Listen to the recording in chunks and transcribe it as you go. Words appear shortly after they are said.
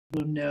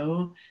will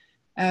know,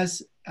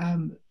 as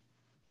kind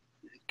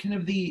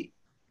of the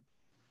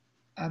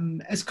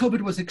as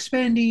COVID was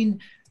expanding,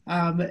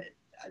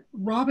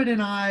 Robin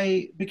and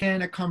I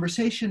began a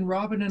conversation.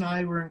 Robin and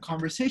I were in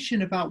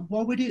conversation about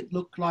what would it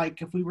look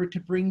like if we were to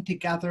bring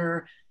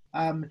together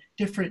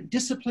different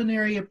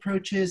disciplinary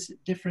approaches,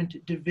 different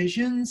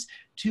divisions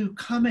to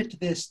come at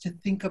this, to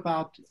think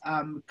about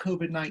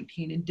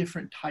COVID-19 in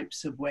different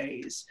types of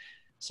ways.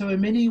 So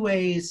in many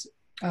ways,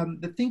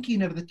 the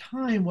thinking of the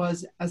time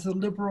was, as a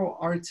liberal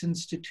arts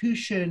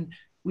institution,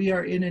 we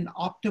are in an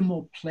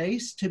optimal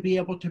place to be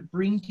able to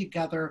bring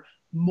together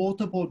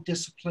multiple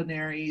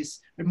disciplinaries,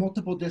 or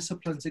multiple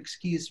disciplines,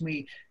 excuse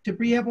me, to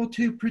be able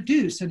to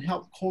produce and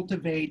help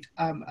cultivate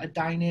a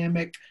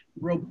dynamic,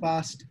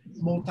 robust,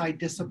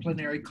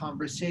 multidisciplinary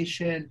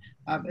conversation,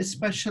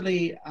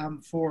 especially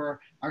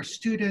for our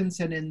students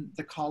and in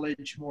the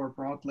college more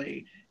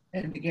broadly.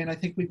 And again, I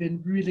think we've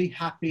been really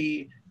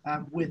happy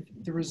with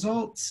the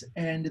results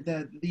and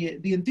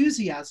the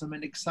enthusiasm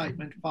and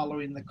excitement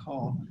following the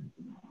call.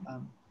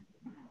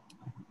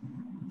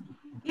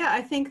 Yeah,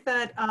 I think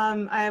that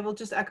I will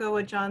just echo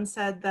what John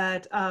said,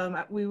 that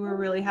we were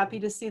really happy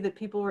to see that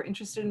people were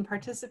interested in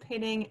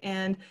participating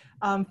and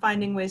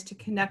finding ways to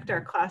connect our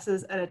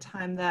classes at a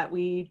time that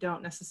we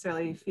don't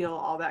necessarily feel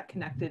all that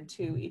connected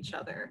to each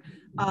other.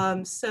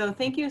 So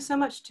thank you so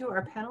much to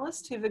our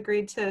panelists who've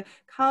agreed to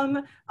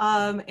come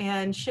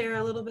and share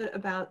a little bit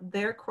about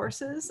their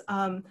courses.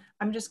 I'm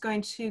just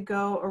going to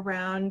go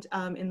around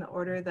in the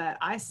order that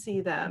I see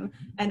them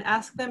and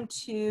ask them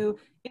to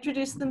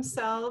introduce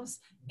themselves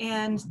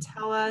and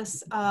tell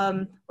us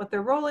what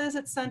their role is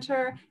at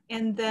Center,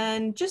 and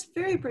then just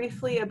very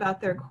briefly about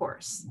their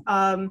course.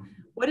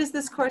 What is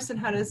this course and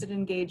how does it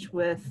engage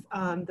with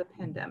the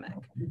pandemic?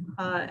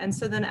 And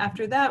so then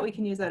after that, we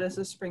can use that as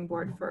a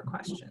springboard for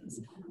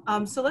questions.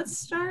 So let's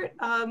start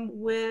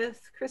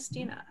with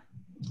Christina.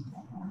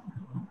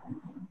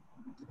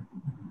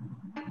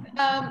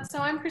 So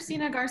I'm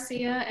Christina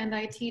Garcia, and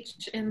I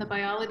teach in the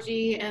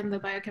biology and the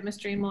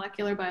biochemistry and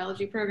molecular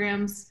biology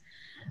programs.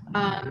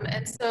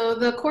 And so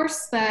the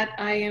course that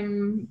I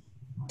am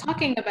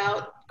talking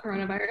about,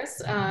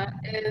 coronavirus,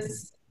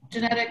 is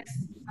Genetics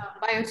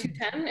Bio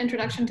 210,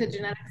 Introduction to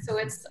Genetics. So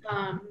it's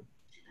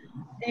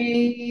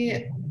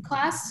a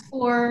class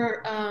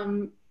for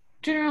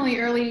generally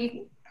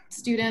early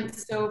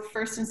students, so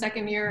first and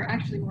second year,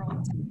 actually more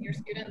like second year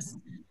students.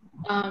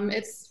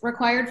 It's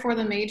required for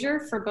the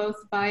major for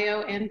both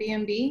bio and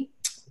BMB,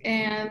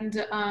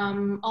 and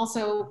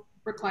also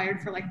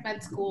required for like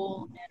med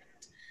school and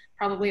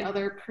probably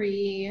other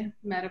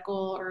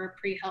pre-medical or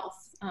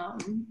pre-health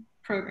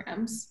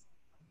programs.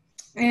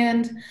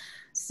 And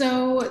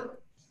so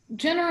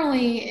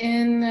generally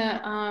in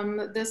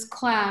this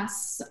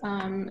class,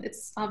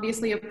 it's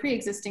obviously a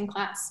pre-existing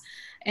class,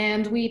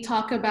 and we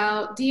talk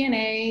about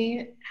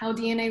DNA, how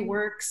DNA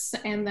works,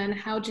 and then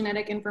how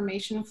genetic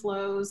information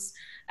flows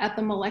at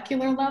the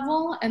molecular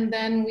level. And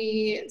then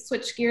we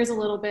switch gears a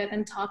little bit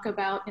and talk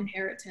about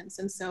inheritance.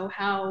 And so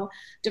how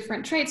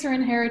different traits are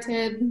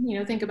inherited, you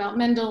know, think about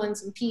Mendel and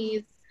some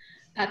Ps.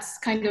 That's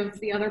kind of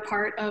the other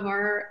part of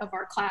our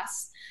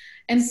class.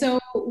 And so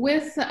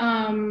with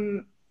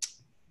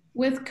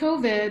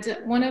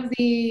COVID, one of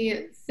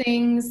the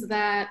things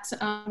that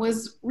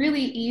was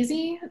really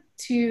easy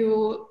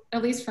to,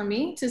 at least for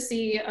me, to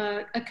see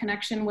a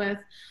connection with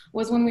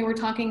was when we were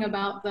talking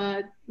about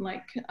the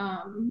like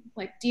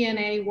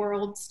DNA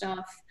world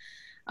stuff.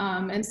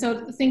 And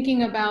so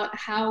thinking about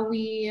how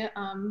we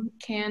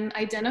can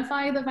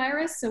identify the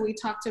virus. So we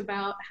talked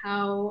about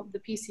how the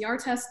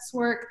PCR tests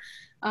work.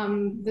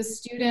 The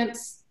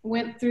students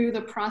went through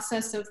the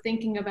process of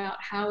thinking about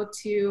how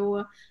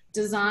to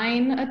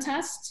design a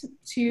test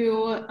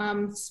to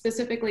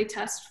specifically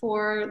test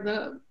for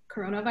the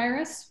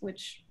coronavirus,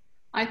 which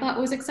I thought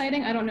was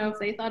exciting. I don't know if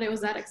they thought it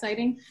was that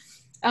exciting.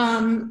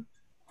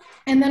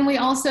 And then we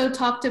also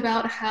talked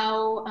about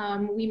how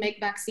we make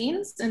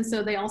vaccines. And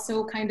so they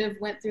also kind of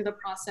went through the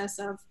process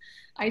of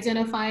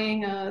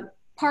identifying a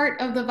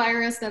part of the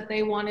virus that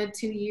they wanted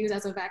to use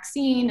as a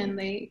vaccine. And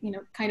they, you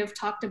know, kind of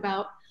talked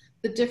about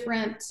the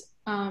different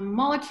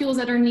molecules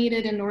that are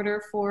needed in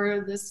order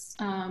for this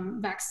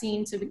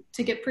vaccine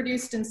to get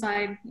produced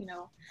inside, you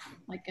know,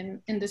 like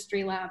an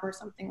industry lab or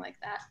something like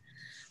that.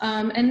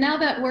 And now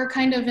that we're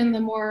kind of in the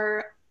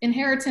more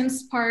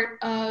inheritance part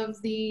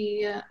of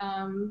the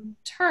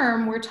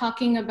term, we're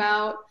talking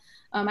about,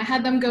 I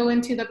had them go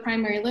into the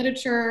primary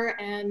literature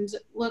and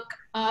look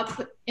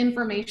up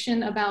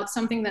information about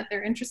something that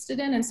they're interested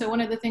in. And so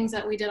one of the things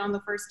that we did on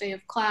the first day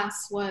of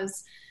class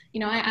was, you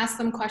know, I asked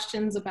them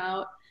questions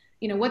about,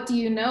 you know, what do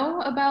you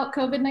know about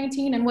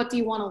COVID-19 and what do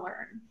you want to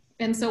learn?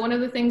 And so one of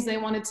the things they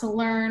wanted to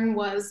learn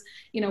was,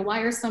 you know, why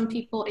are some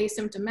people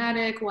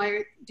asymptomatic?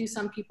 Why do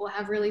some people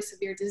have really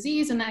severe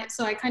disease? And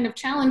so I kind of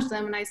challenged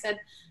them and I said,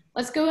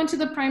 let's go into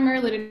the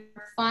primary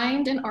literature,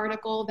 find an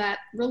article that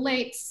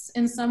relates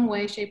in some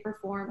way, shape, or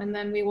form, and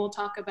then we will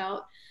talk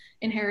about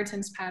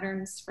inheritance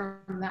patterns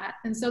from that.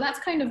 And so that's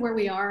kind of where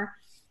we are.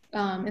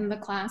 in the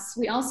class.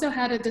 We also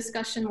had a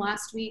discussion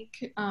last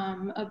week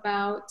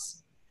about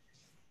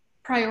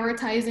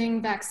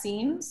prioritizing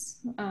vaccines,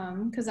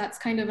 because that's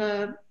kind of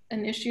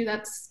an issue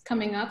that's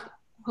coming up,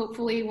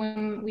 hopefully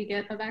when we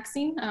get a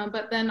vaccine,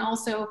 but then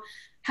also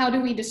how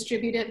do we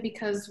distribute it,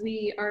 because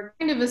we are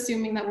kind of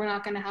assuming that we're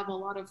not going to have a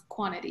lot of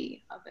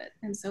quantity of it.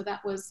 And so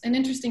that was an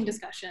interesting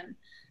discussion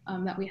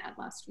that we had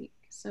last week.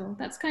 So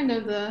that's kind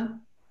of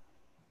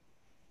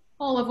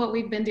all of what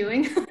we've been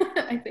doing,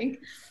 I think.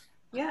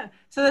 Yeah,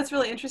 so that's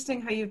really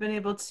interesting how you've been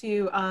able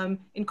to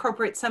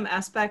incorporate some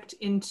aspect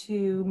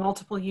into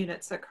multiple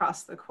units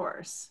across the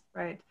course,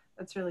 right?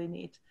 That's really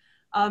neat.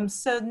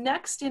 So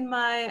next in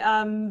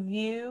my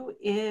view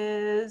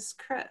is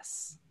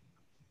Chris.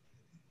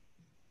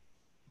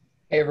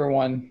 Hey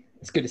everyone,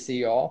 it's good to see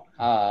you all.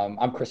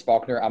 I'm Chris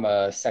Faulkner. I'm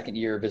a second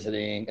year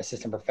visiting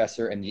assistant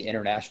professor in the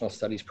International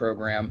Studies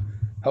program.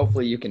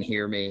 Hopefully you can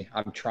hear me.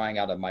 I'm trying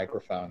out a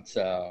microphone,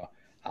 so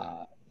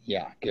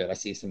yeah, good. I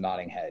see some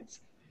nodding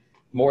heads.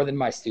 More than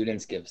my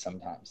students give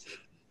sometimes.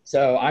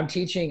 So I'm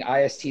teaching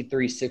IST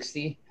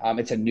 360.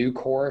 It's a new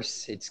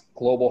course. It's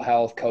global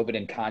health, COVID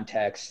in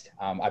context.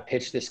 I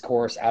pitched this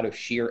course out of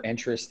sheer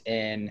interest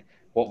in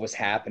what was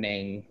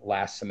happening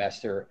last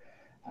semester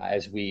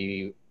as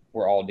we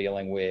were all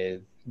dealing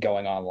with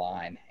going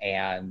online.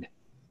 And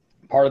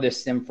part of this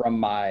stemmed from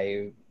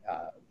my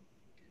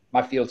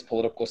field's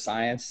political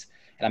science,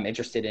 and I'm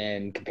interested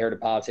in comparative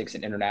politics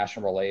and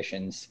international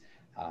relations.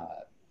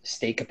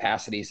 State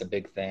capacity is a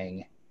big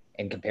thing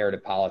in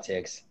comparative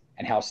politics,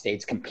 and how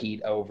states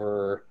compete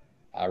over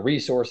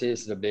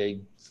resources is a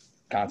big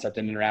concept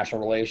in international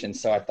relations.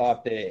 So I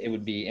thought that it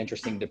would be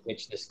interesting to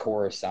pitch this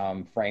course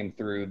framed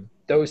through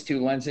those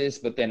two lenses,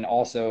 but then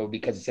also,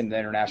 because it's in the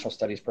international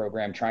studies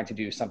program, trying to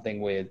do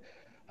something with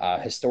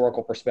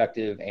historical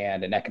perspective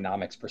and an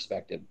economics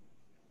perspective.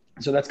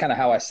 So that's kind of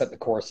how I set the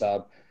course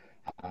up,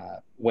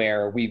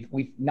 where we've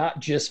not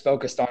just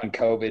focused on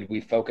COVID,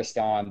 we've focused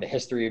on the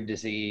history of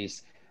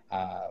disease,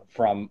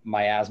 from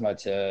miasma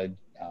to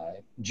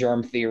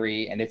germ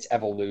theory and its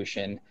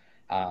evolution,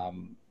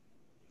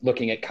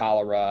 looking at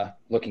cholera,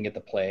 looking at the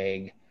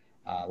plague,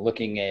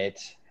 looking at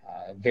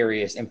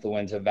various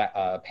influenza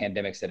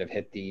pandemics that have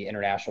hit the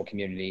international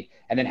community,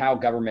 and then how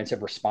governments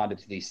have responded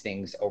to these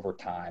things over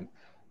time,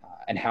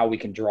 and how we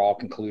can draw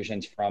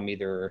conclusions from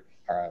either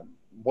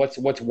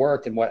what's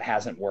worked and what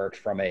hasn't worked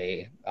from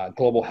a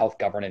global health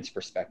governance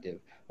perspective.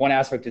 One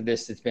aspect of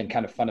this that's been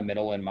kind of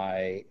fundamental in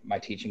my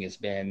teaching has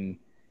been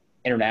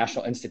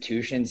international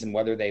institutions and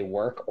whether they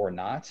work or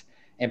not.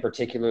 In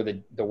particular,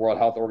 the World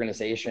Health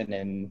Organization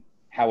and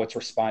how it's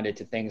responded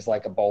to things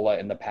like Ebola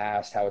in the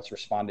past, how it's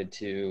responded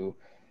to,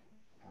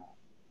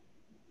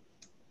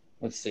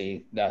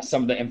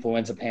 some of the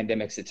influenza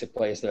pandemics that took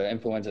place, the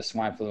influenza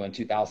swine flu in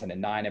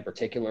 2009 in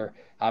particular,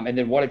 and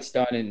then what it's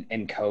done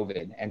in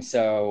COVID. And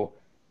so,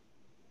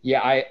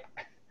 yeah,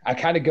 I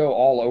kind of go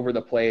all over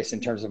the place in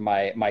terms of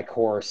my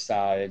course.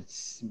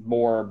 It's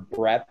more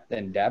breadth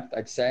than depth,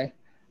 I'd say.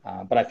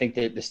 But I think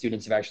that the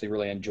students have actually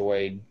really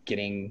enjoyed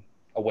getting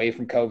away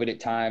from COVID at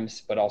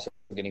times, but also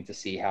getting to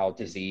see how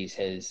disease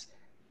has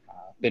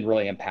been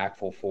really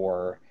impactful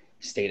for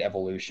state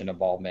evolution,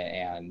 involvement,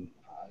 and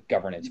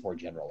governance more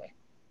generally.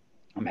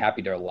 I'm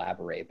happy to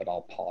elaborate, but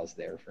I'll pause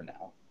there for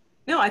now.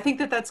 No, I think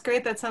that that's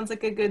great. That sounds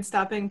like a good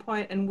stopping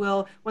point. And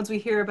once we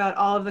hear about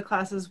all of the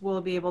classes,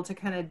 we'll be able to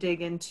kind of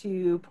dig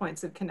into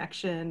points of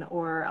connection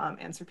or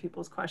answer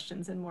people's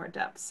questions in more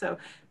depth. So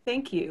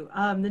thank you.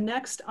 The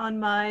next on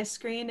my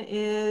screen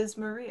is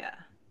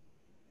Maria.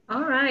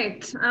 All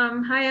right.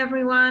 Hi,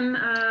 everyone.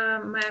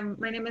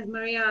 My name is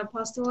Maria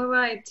Apostolova.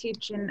 I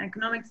teach in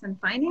economics and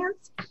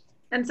finance.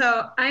 And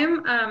so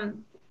I'm,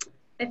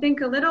 I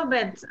think, a little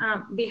bit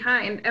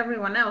behind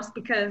everyone else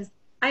because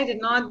I did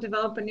not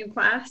develop a new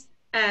class.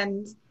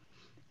 And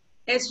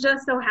it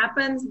just so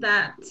happens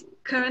that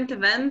current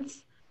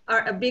events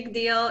are a big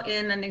deal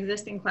in an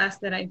existing class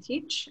that I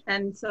teach.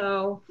 And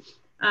so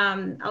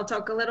I'll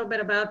talk a little bit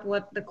about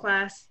what the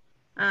class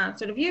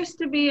sort of used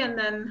to be and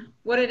then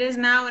what it is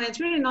now. And it's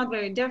really not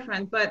very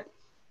different, but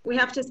we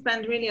have to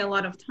spend really a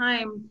lot of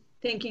time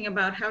thinking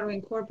about how to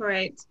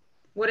incorporate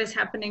what is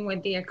happening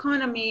with the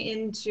economy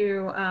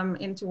into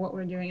what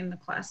we're doing in the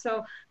class.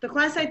 So the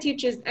class I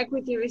teach is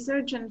equity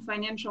research and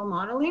financial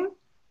modeling.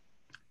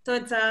 So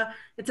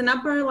it's an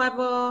upper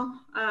level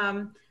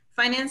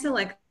finance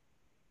elective.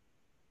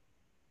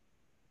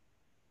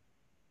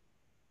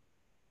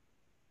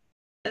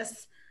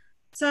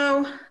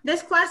 So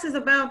this class is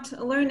about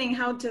learning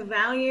how to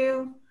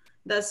value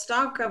the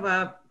stock of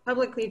a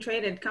publicly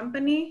traded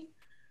company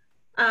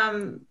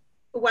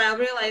while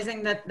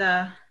realizing that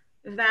the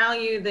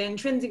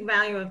intrinsic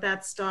value of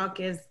that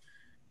stock is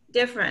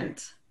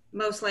different,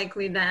 most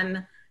likely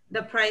than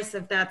the price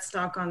of that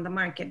stock on the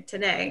market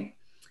today.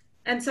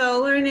 And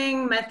so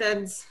learning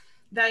methods,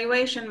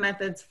 valuation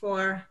methods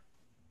for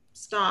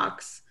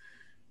stocks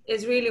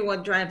is really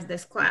what drives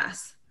this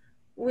class.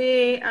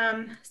 We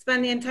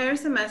spend the entire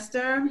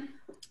semester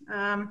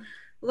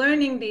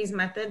learning these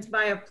methods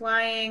by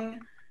applying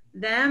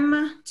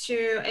them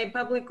to a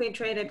publicly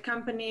traded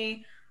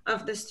company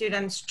of the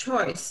student's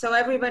choice. So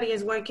everybody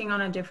is working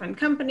on a different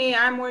company.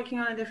 I'm working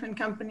on a different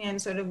company,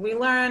 and sort of we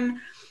learn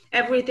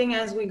everything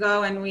as we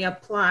go and we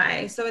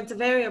apply. So it's a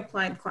very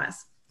applied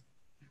class.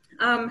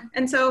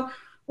 And so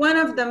one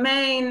of the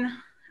main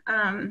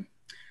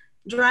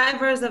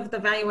drivers of the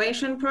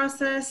valuation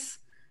process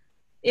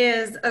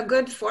is a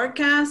good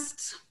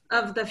forecast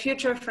of the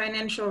future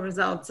financial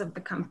results of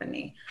the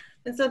company.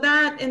 And so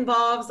that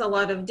involves a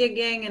lot of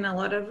digging and a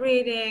lot of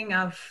reading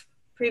of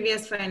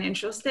previous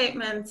financial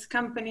statements,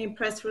 company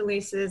press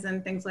releases,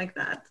 and things like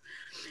that.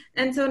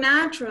 And so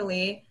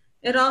naturally,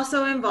 it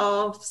also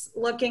involves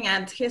looking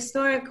at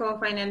historical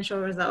financial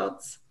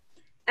results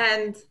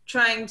and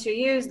trying to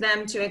use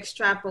them to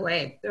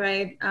extrapolate,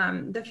 right,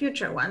 the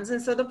future ones.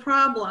 And so the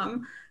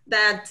problem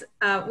that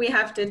we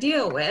have to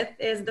deal with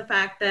is the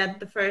fact that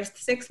the first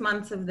 6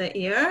 months of the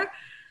year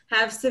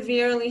have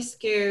severely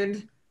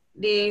skewed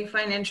the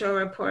financial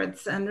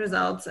reports and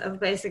results of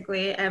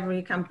basically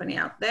every company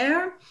out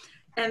there.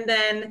 And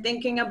then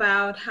thinking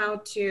about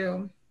how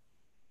to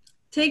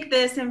take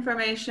this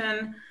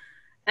information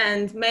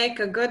and make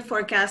a good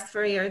forecast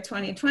for year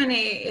 2020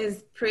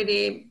 is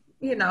pretty,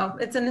 you know,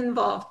 it's an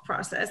involved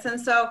process. And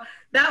so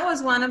that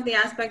was one of the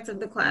aspects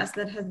of the class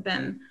that has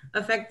been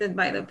affected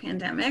by the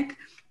pandemic.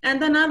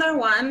 And another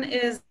one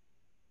is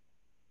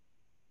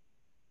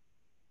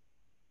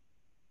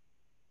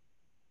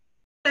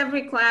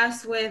every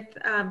class with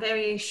a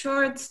very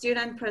short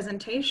student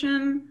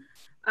presentation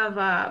of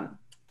a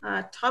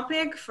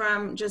topic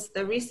from just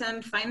the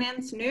recent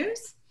finance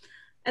news.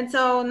 And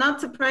so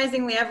not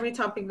surprisingly, every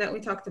topic that we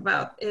talked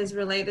about is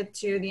related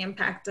to the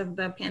impact of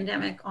the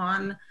pandemic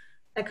on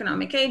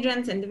economic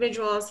agents,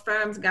 individuals,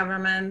 firms,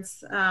 governments,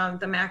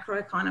 the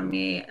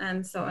macroeconomy,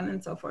 and so on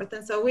and so forth.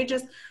 And so we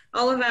just,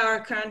 all of our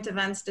current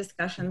events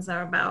discussions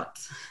are about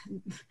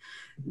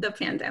the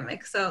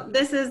pandemic. So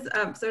this is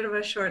sort of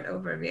a short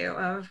overview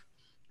of,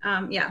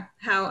 yeah,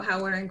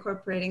 how we're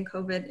incorporating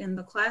COVID in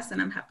the class,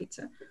 and I'm happy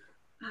to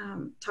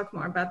talk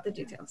more about the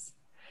details.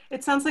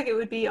 It sounds like it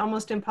would be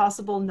almost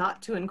impossible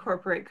not to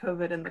incorporate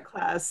COVID in the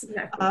class.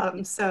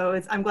 Exactly.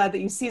 So I'm glad that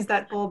you seized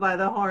that bull by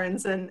the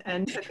horns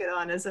and took it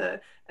on as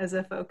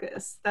a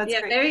focus. That's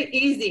great. Very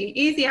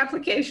easy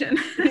application.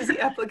 Easy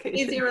application.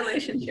 Easy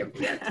relationship.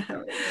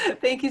 Yeah.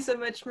 Thank you so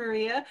much,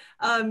 Maria.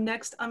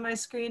 Next on my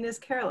screen is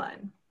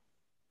Caroline.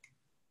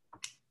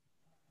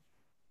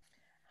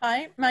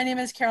 Hi, my name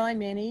is Caroline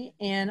Manny,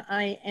 and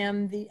I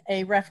am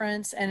a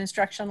reference and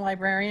instruction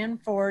librarian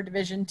for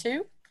Division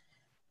 2.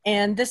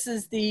 And this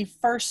is the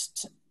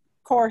first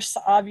course,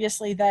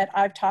 obviously, that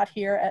I've taught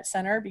here at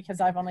Center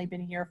because I've only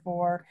been here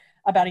for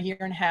about 1.5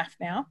 years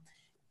now.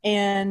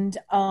 And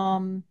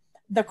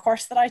the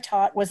course that I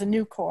taught was a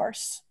new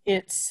course.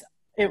 It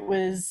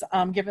was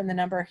given the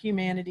number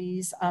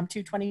Humanities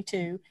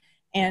 222,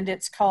 and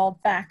it's called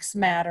Facts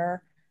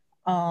Matter,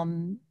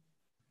 solving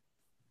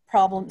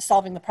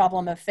the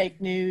problem of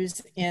fake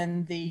news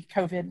in the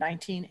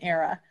COVID-19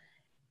 era.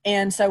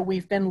 And so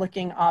we've been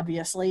looking,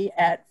 obviously,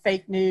 at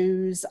fake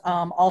news,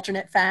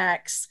 alternate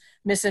facts,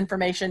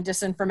 misinformation,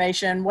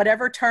 disinformation,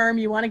 whatever term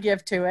you want to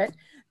give to it.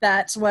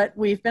 That's what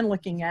we've been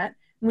looking at.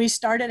 We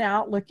started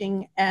out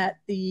looking at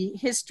the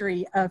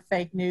history of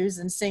fake news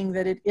and seeing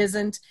that it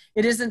isn't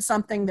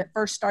something that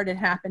first started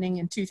happening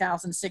in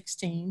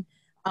 2016.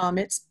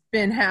 It's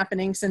been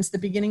happening since the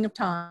beginning of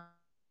time.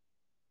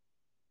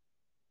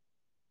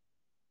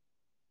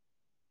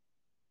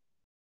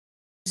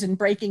 And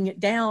breaking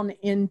it down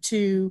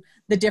into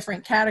the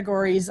different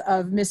categories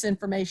of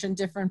misinformation,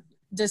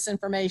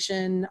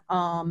 disinformation,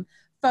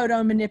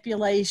 photo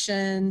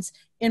manipulations,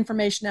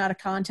 information out of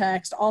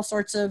context, all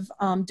sorts of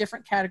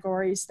different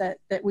categories that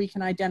we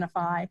can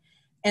identify,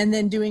 and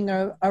then doing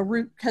a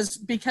root,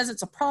 because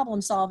it's a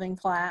problem-solving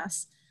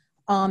class,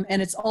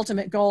 and its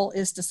ultimate goal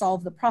is to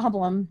solve the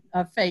problem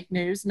of fake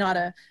news, not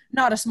a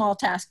small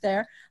task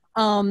there.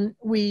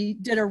 We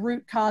did a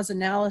root cause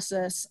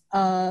analysis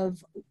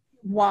of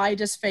why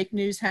does fake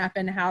news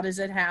happen? How does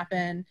it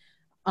happen?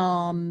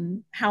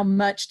 How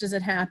much does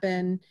it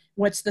happen?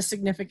 What's the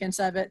significance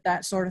of it?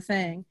 That sort of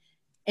thing.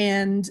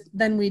 And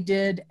then we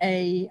did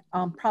a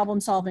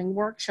problem-solving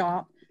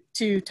workshop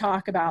to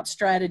talk about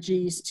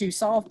strategies to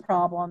solve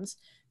problems.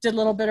 Did a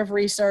little bit of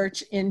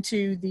research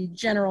into the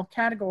general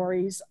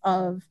categories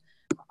of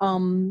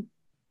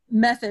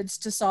methods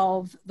to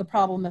solve the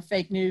problem of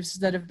fake news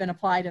that have been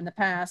applied in the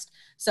past,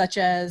 such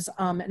as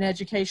an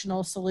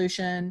educational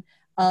solution,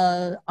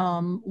 a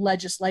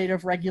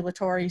legislative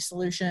regulatory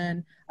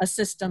solution, a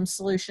system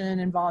solution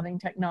involving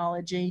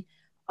technology,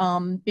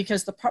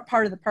 because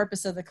part of the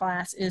purpose of the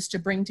class is to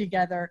bring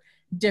together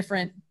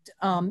different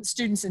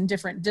students in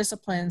different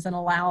disciplines and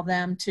allow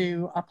them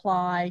to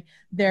apply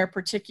their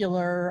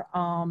particular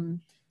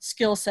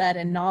skill set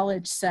and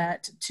knowledge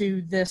set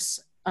to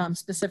this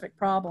specific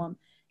problem.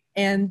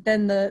 And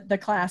then the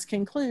class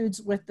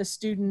concludes with the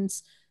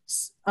students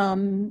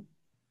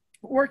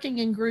working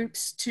in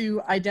groups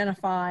to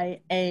identify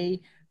a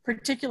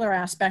particular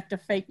aspect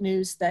of fake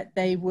news that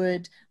they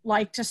would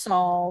like to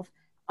solve,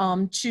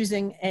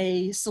 choosing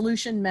a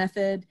solution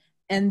method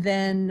and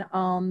then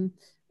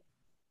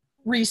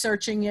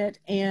researching it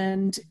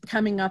and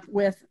coming up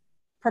with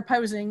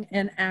proposing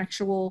an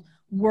actual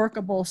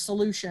workable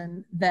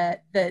solution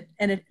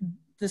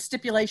the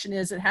stipulation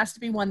is it has to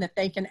be one that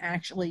they can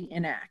actually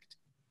enact.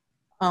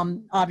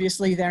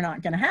 Obviously they're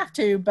not going to have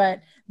to,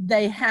 but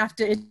they have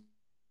to.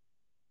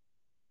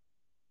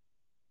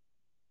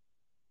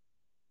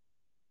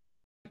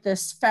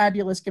 This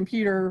fabulous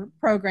computer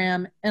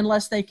program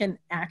unless they can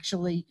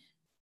actually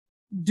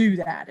do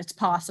that. It's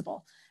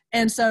possible.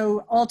 And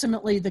so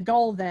ultimately the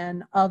goal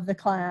then of the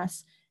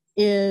class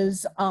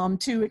is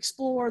to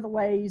explore the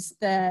ways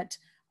that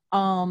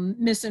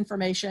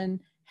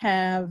misinformation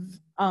have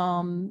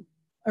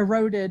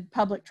eroded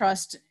public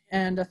trust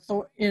and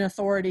in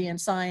authority and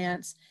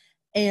science,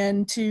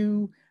 and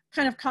to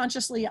kind of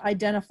consciously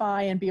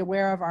identify and be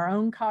aware of our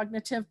own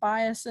cognitive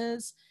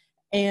biases,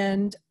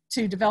 and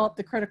to develop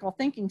the critical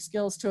thinking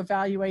skills to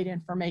evaluate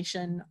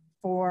information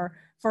for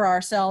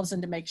ourselves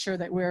and to make sure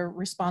that we're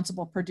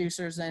responsible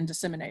producers and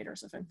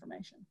disseminators of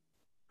information.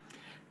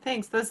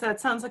 Thanks. That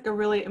sounds like a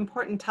really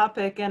important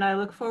topic, and I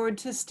look forward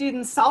to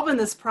students solving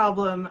this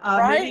problem.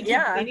 Right?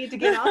 They need to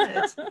get on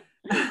it.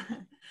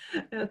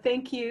 No,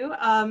 thank you.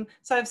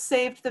 So I've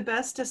saved the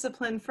best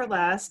discipline for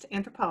last,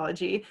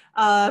 anthropology,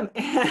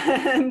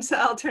 and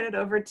I'll turn it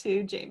over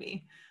to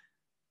Jamie.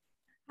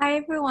 Hi,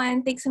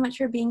 everyone. Thanks so much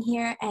for being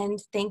here, and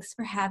thanks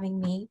for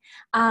having me.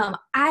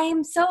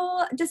 I'm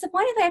so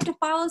disappointed that I have to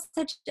follow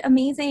such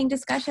amazing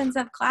discussions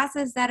of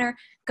classes that are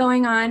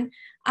going on,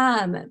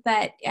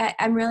 but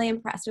I'm really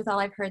impressed with all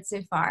I've heard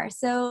so far.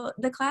 So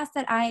the class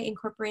that I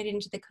incorporated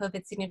into the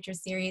COVID signature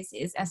series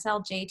is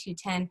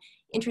SLJ210,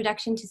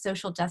 Introduction to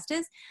Social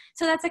Justice.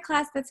 So that's a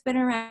class that's been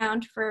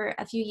around for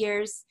a few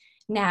years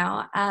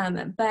now,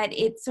 but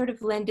it sort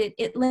of lended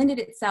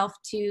itself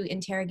to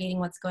interrogating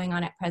what's going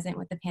on at present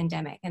with the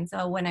pandemic. And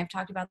so when I've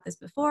talked about this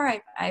before,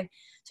 I've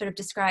sort of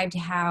described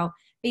how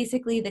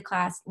basically the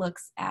class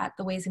looks at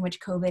the ways in which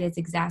COVID is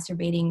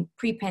exacerbating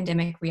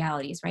pre-pandemic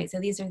realities, right? So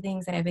these are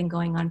things that have been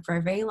going on for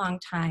a very long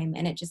time,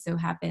 and it just so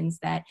happens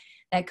that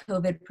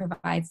COVID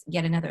provides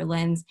yet another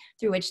lens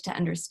through which to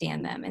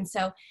understand them. And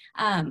so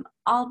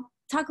I'll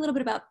talk a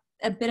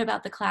bit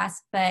about the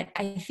class, but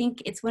I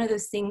think it's one of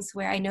those things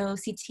where I know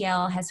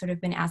CTL has sort of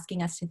been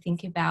asking us to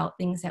think about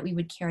things that we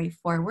would carry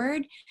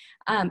forward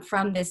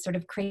from this sort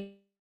of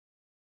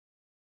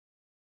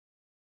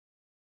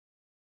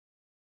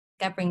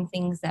discovering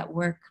things that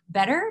work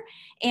better.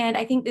 And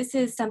I think this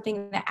is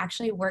something that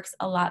actually works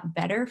a lot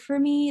better for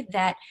me,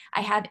 that I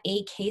have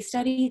a case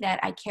study that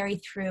I carry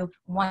through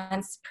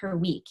once per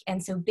week.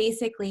 And so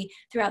basically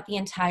throughout the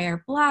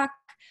entire block,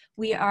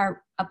 we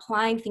are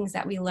applying things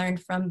that we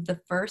learned from the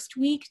first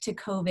week to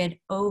COVID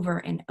over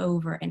and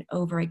over and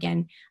over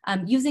again,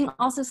 using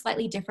also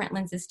slightly different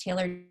lenses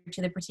tailored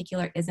to the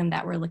particular ism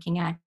that we're looking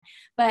at.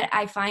 But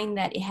I find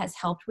that it has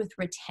helped with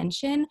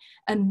retention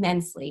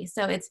immensely.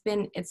 So it's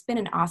been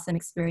an awesome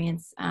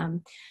experience.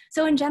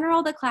 So in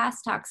general, the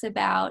class talks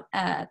about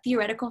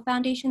theoretical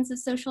foundations of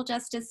social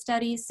justice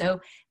studies.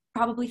 So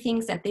probably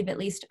things that they've at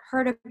least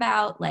heard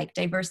about, like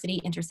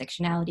diversity,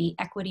 intersectionality,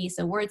 equity.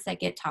 So words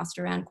that get tossed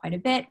around quite a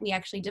bit. We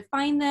actually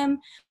define them.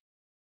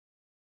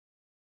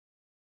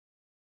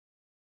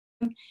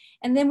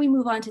 And then we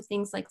move on to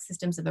things like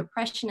systems of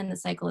oppression and the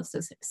cycle of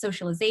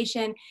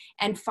socialization.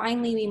 And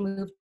finally, we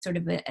move sort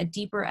of a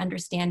deeper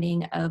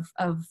understanding of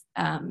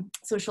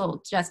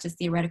social justice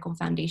theoretical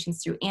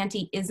foundations through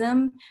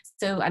anti-ism.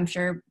 So I'm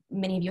sure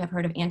many of you have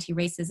heard of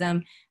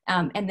anti-racism.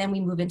 And then we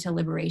move into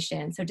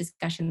liberation. So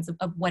discussions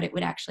of what it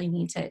would actually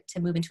mean to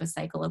move into a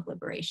cycle of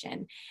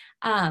liberation.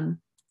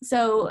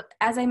 So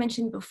as I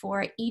mentioned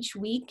before, each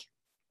week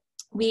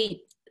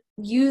we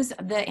use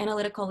the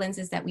analytical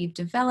lenses that we've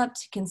developed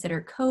to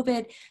consider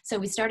COVID. So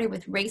we started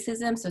with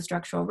racism, so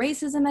structural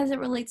racism as it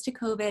relates to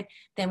COVID.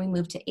 Then we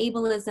moved to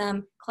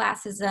ableism,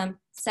 classism,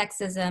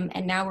 sexism,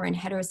 and now we're in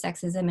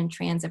heterosexism and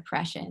trans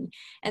oppression.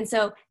 And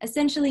so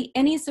essentially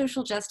any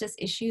social justice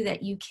issue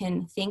that you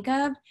can think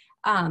of,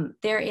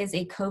 there is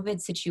a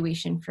COVID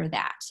situation for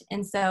that.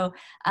 And so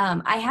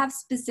I have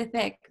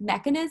specific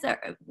mechanisms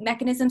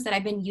that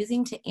I've been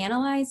using to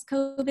analyze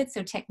COVID,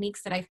 so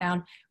techniques that I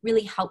found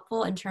really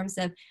helpful in terms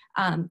of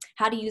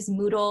how to use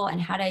Moodle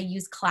and how to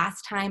use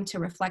class time to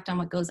reflect on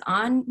what goes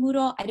on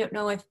Moodle. I don't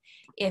know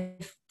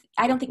if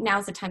I don't think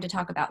now's the time to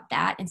talk about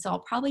that. And so I'll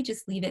probably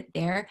just leave it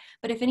there.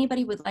 But if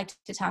anybody would like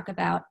to talk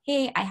about,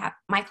 hey,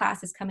 my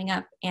class is coming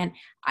up and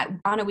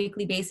on a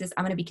weekly basis,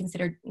 I'm going to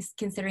be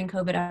considering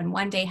COVID on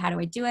one day. How do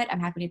I do it? I'm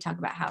happy to talk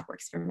about how it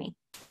works for me.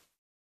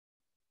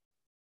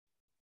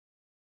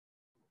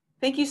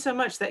 Thank you so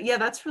much.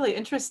 That's really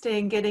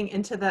interesting, getting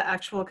into the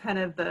actual kind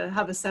of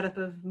how the setup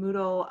of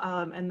Moodle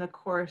and the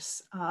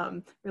course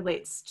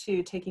relates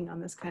to taking on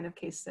this kind of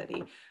case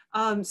study.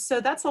 So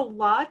that's a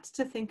lot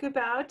to think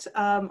about,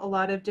 a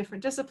lot of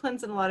different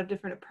disciplines and a lot of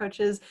different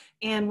approaches.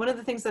 And one of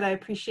the things that I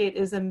appreciate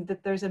is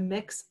that there's a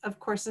mix of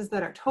courses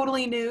that are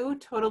totally new,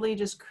 totally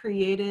just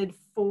created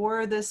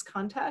for this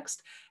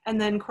context,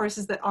 and then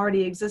courses that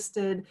already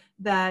existed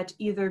that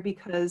either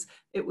because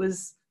it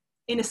was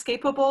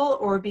inescapable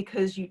or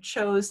because you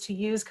chose to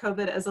use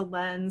COVID as a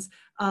lens,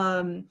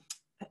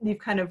 you've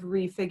kind of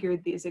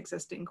refigured these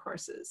existing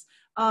courses.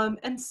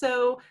 And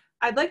so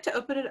I'd like to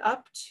open it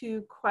up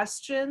to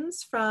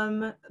questions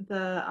from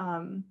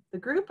the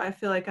group. I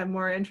feel like I'm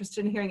more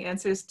interested in hearing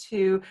answers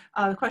to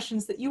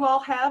questions that you all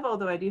have,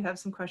 although I do have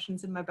some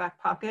questions in my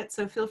back pocket.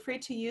 So feel free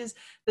to use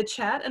the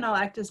chat and I'll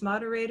act as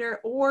moderator,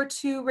 or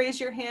to raise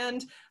your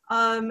hand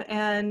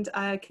and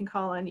I can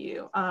call on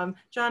you.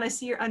 John, I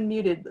see you're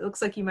unmuted. It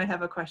looks like you might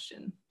have a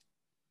question.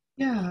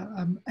 Yeah,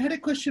 I had a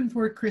question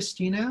for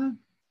Christina.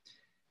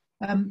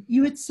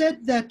 You had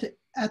said that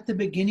at the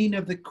beginning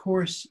of the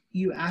course,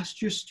 you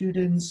asked your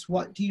students,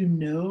 what do you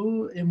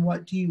know and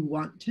what do you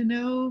want to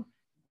know?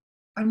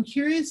 I'm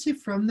curious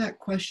if from that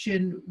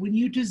question, when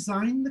you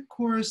designed the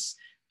course,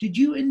 did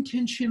you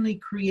intentionally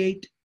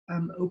create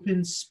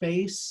open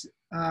space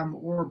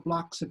or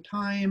blocks of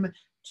time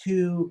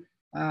to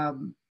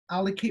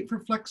allocate for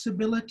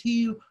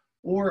flexibility,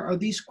 or are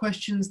these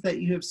questions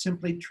that you have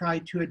simply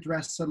tried to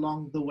address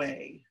along the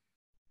way?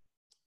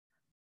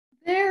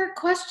 There are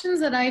questions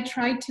that I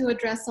tried to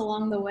address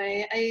along the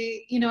way.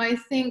 I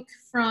think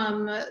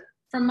from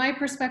my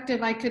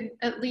perspective, I could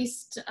at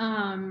least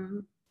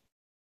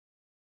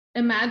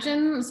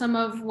imagine some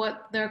of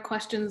what their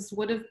questions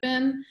would have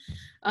been.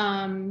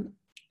 And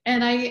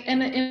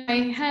in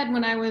my head,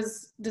 when I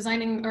was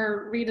designing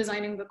or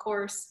redesigning the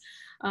course,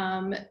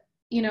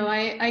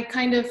 I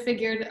kind of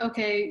figured,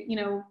 okay,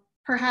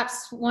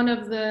 perhaps one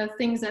of the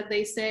things that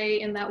they say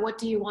in that "what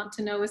do you want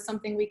to know" is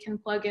something we can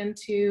plug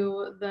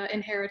into the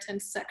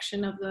inheritance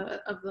section of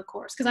the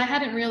course. Because I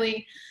hadn't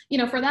really,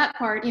 for that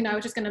part, I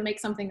was just going to make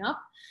something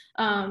up.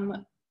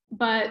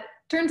 But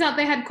turns out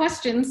they had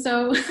questions,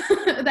 so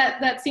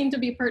that seemed to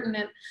be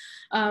pertinent.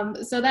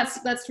 So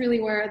that's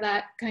really where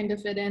that kind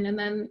of fit in. And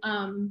then,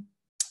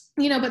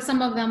 but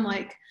some of them,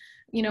 like,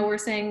 were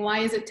saying, why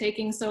is it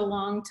taking so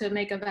long to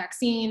make a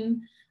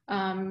vaccine?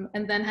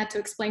 And then had to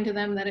explain to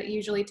them that it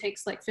usually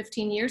takes like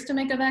 15 years to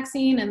make a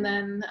vaccine. And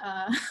then,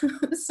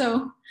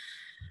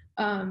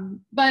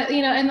 but,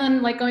 and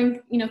then like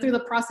going, through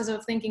the process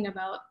of thinking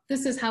about,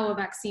 this is how a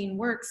vaccine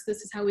works.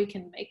 This is how we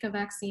can make a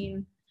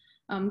vaccine.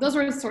 Those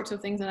were the sorts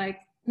of things that I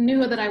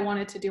knew that I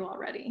wanted to do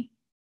already.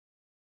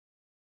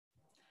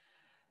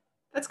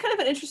 That's kind of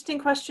an interesting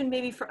question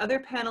maybe for other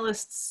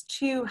panelists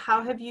too.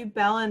 How have you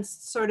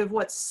balanced sort of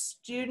what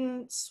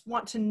students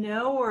want to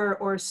know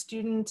or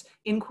student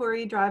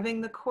inquiry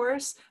driving the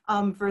course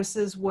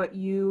versus what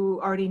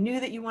you already knew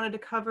that you wanted to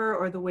cover,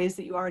 or the ways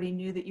that you already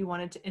knew that you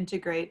wanted to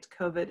integrate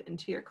COVID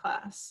into your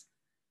class?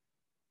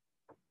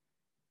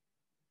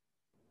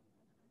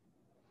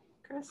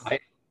 Chris?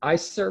 I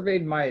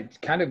surveyed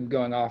kind of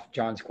going off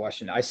John's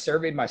question, I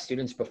surveyed my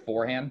students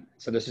beforehand.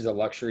 So this is a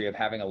luxury of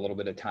having a little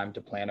bit of time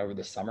to plan over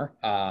the summer,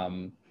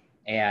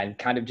 and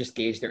kind of just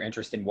gauge their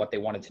interest in what they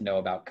wanted to know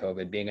about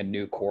COVID. Being a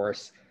new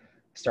course,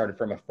 started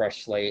from a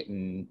fresh slate,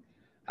 and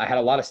I had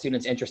a lot of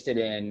students interested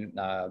in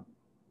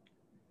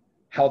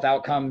health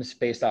outcomes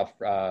based off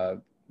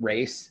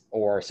race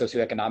or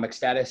socioeconomic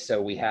status.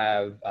 So we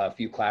have a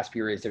few class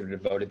periods that are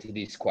devoted to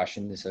these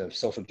questions of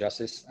social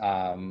justice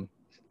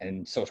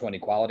and social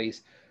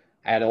inequalities.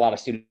 I had a lot of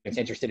students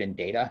interested in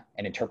data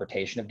and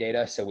interpretation of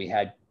data. So we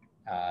had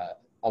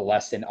a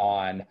lesson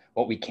on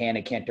what we can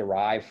and can't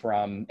derive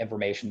from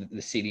information that the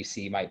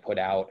CDC might put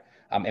out,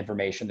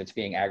 information that's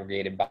being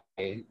aggregated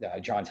by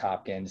Johns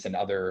Hopkins and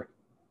other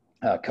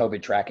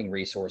COVID tracking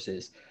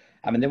resources.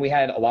 And then we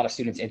had a lot of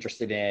students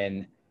interested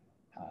in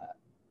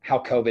how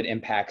COVID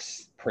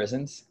impacts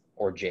prisons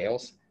or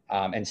jails.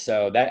 And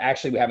so that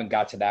actually, we haven't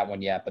got to that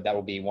one yet, but that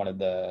will be one of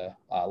the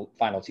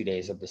final 2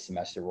 days of the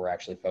semester. We're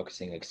actually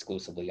focusing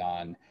exclusively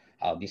on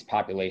these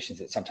populations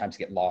that sometimes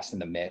get lost in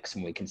the mix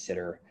when we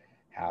consider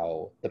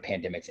how the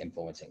pandemic's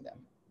influencing them.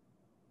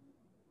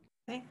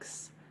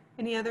 Thanks.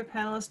 Any other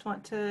panelists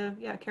want to,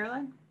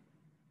 Caroline?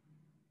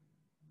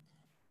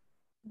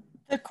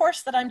 The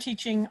course that I'm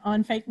teaching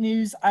on fake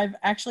news, I've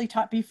actually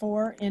taught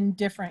before in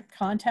different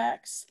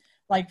contexts.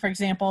 Like, for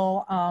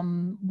example,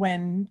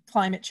 when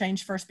climate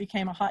change first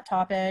became a hot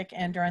topic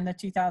and during the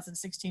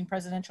 2016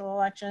 presidential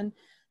election.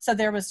 So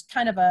there was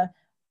kind of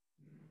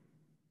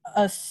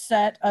a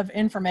set of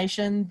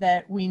information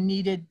that we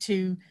needed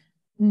to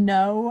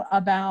know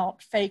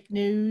about fake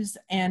news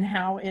and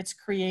how it's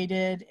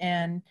created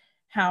and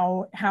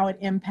how it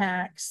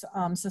impacts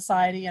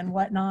society and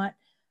whatnot.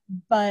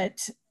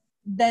 But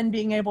then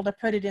being able to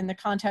put it in the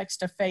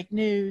context of fake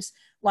news,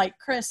 like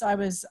Chris, I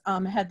was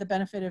had the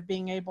benefit of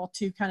being able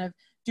to kind of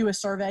do a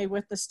survey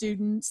with the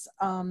students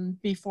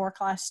before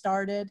class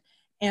started.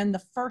 And the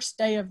first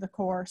day of the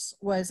course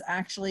was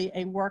actually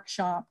a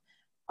workshop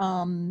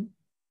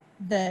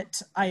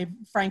that I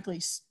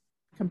frankly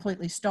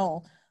completely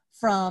stole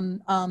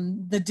from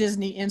the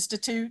Disney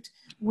Institute,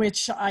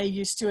 which I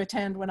used to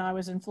attend when I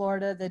was in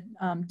Florida, the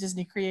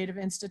Disney Creative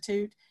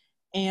Institute.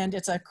 And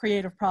it's a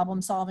creative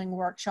problem solving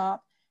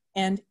workshop.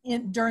 And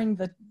during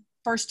the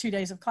first 2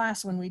 days of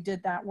class, when we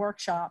did that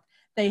workshop,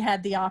 they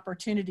had the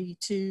opportunity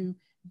to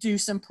do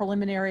some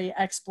preliminary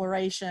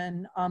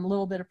exploration, a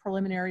little bit of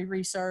preliminary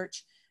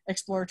research,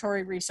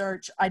 exploratory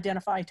research,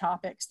 identify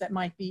topics that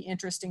might be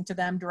interesting to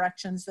them,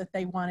 directions that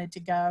they wanted to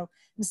go.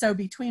 And so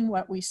between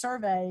what we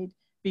surveyed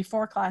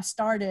before class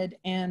started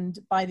and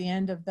by the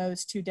end of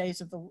those 2 days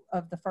of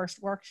the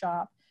first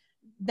workshop,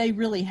 they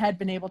really had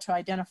been able to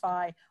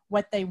identify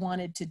what they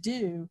wanted to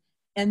do.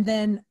 And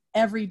then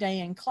every day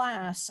in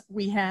class,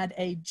 we had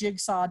a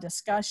jigsaw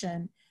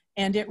discussion,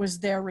 and it was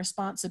their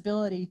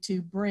responsibility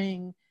to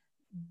bring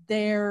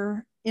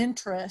their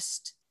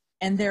interest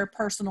and their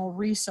personal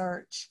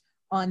research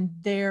on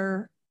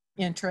their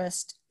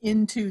interest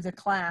into the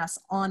class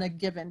on a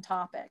given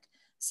topic.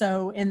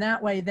 So in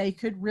that way, they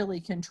could really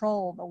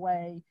control the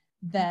way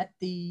that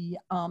the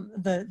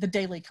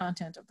daily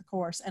content of the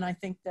course. And I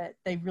think that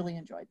they really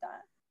enjoyed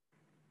that.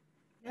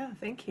 Yeah,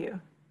 thank you.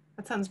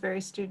 That sounds very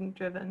student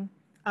driven.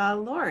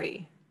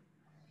 Lori.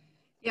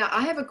 Yeah,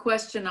 I have a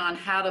question on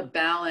how to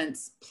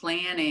balance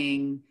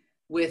planning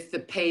with the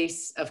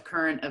pace of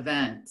current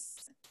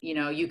events. You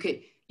know, you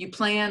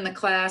plan the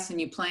class and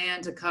you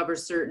plan to cover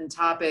certain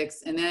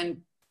topics, and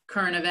then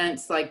current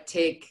events like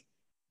take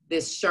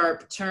this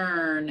sharp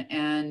turn,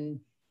 and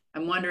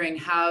I'm wondering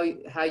how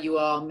you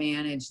all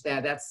manage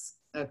that. That's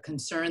a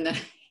concern that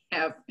I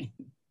have.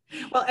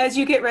 Well, as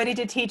you get ready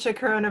to teach a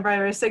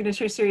coronavirus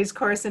signature series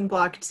course in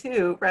block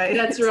 2, right?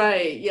 That's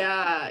right.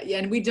 Yeah.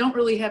 And we don't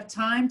really have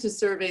time to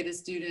survey the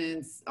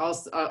students.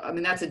 Also, I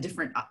mean, that's a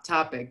different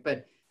topic,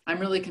 but I'm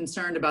really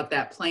concerned about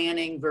that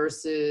planning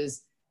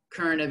versus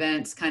current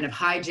events kind of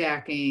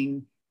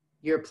hijacking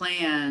your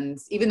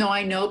plans, even though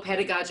I know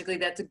pedagogically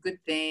that's a good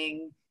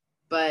thing,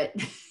 but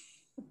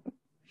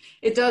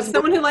it does. As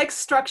someone who likes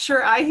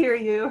structure, I hear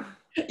you.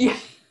 Yeah.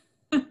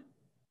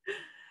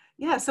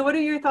 Yeah, so what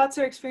are your thoughts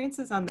or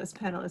experiences on this,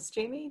 panelists?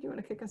 Jamie, do you want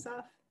to kick us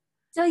off?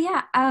 So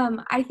yeah,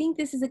 I think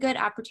this is a good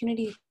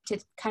opportunity to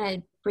kind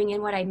of bring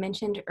in what I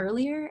mentioned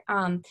earlier.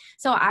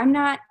 So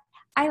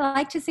I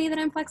like to say that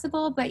I'm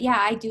flexible, but yeah,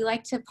 I do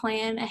like to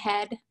plan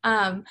ahead.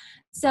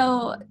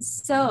 So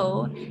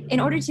in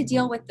order to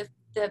deal with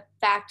the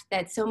fact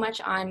that so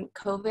much on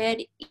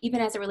COVID,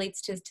 even as it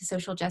relates to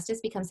social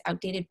justice, becomes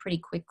outdated pretty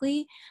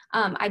quickly,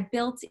 I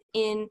built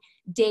in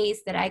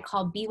days that I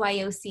call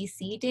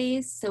BYOCC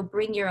days, so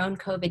bring your own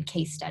COVID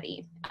case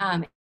study.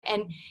 And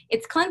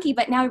it's clunky,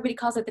 but now everybody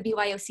calls it the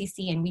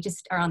BYOCC, and we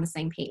just are on the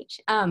same page.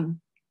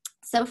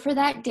 So for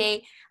that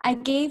day, I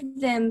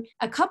gave them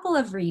a couple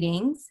of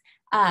readings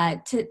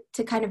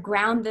to kind of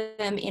ground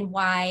them in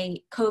why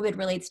COVID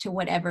relates to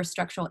whatever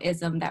structural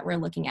ism that we're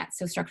looking at,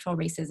 so structural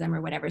racism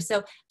or whatever.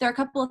 So there are a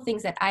couple of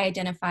things that I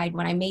identified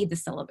when I made the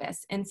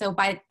syllabus. And so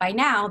by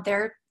now,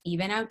 they're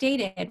even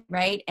outdated,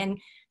 right? And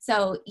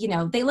so, you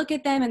know, they look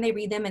at them and they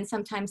read them, and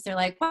sometimes they're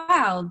like,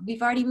 wow,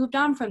 we've already moved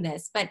on from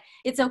this, but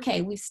it's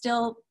okay. We've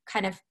still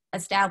kind of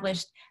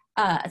established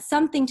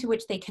something to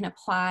which they can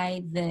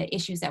apply the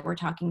issues that we're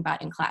talking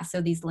about in class.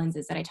 So these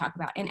lenses that I talk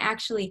about. And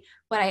actually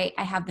what I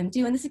have them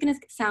do, and this is going to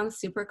sound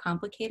super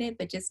complicated,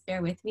 but just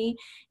bear with me,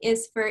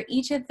 is for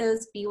each of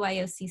those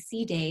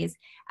BYOCC days,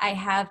 I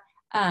have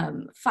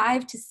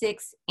 5 to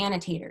 6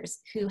 annotators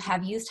who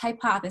have used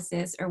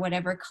Hypothesis or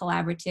whatever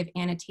collaborative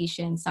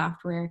annotation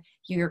software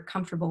you're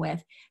comfortable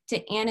with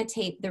to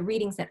annotate the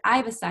readings that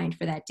I've assigned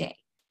for that day.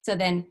 So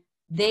then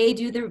they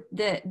do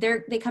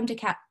they come to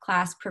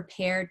class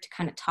prepared to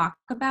kind of talk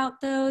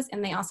about those,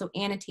 and they also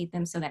annotate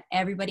them so that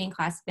everybody in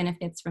class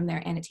benefits from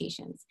their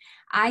annotations.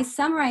 I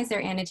summarize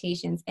their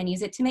annotations and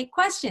use it to make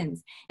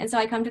questions. And so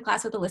I come to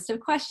class with a list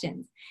of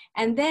questions.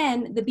 And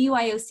then the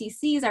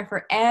BYOCCs are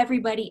for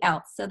everybody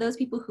else. So those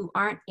people who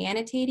aren't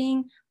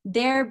annotating,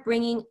 they're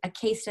bringing a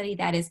case study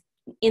that is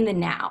in the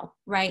now,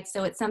 right?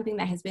 So it's something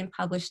that has been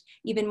published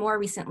even more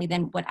recently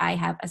than what I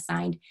have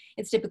assigned.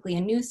 It's typically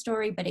a news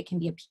story, but it can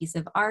be a piece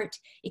of art,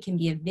 it can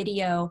be a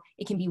video,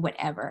 it can be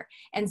whatever.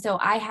 And so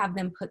I have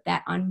them put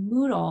that on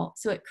Moodle,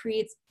 so it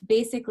creates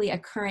basically a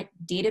current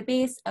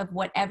database of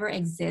whatever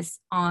exists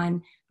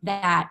on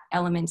that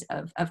element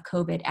of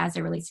COVID as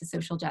it relates to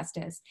social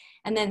justice.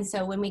 And then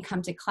so when we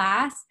come to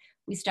class,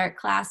 we start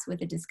class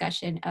with a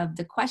discussion of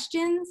the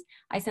questions.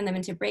 I send them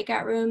into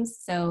breakout rooms,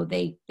 so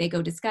they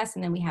go discuss,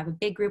 and then we have a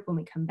big group when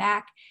we come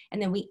back.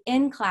 And then we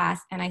end class,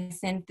 and I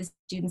send the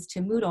students to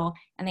Moodle,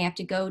 and they have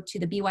to go to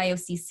the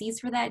BYOCCs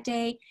for that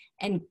day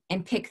and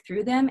pick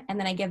through them. And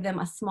then I give them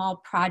a small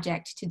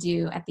project to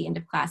do at the end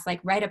of class, like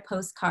write a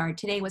postcard.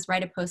 Today was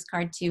write a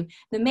postcard to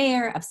the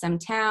mayor of some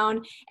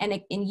town, and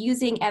in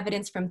using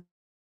evidence from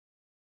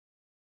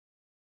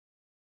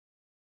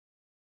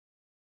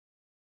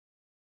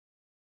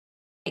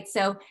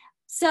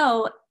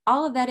So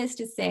all of that is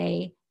to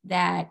say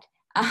that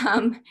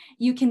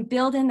you can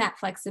build in that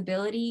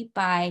flexibility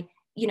by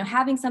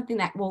having something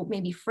that will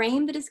maybe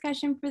frame the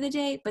discussion for the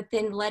day, but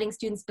then letting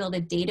students build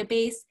a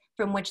database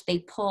from which they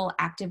pull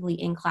actively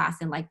in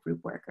class in like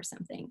group work or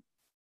something.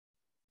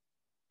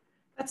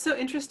 That's so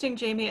interesting,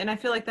 Jamie. And I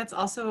feel like that's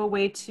also a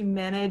way to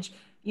manage,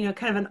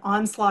 kind of an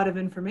onslaught of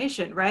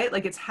information, right?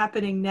 Like it's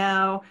happening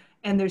now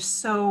and there's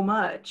so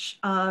much.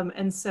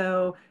 And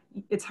so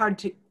it's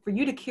hard for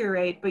you to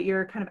curate, but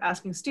you're kind of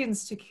asking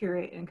students to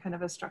curate in kind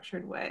of a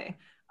structured way.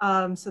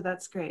 So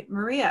that's great.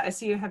 Maria, I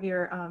see you have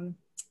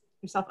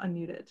yourself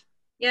unmuted.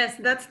 Yes,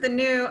 that's the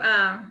new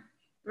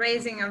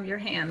raising of your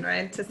hand,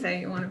 right? To say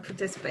you want to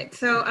participate.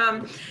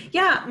 So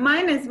yeah,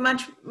 mine is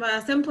much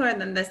simpler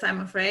than this,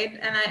 I'm afraid.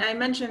 And I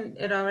mentioned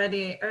it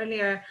already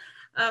earlier.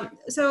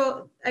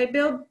 So I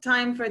build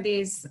time for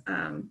these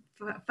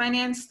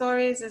finance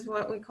stories is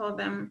what we call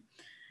them.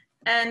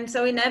 And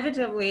so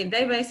inevitably,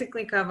 they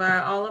basically cover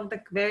all of the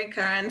very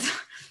current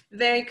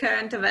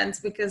events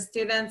because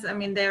students, I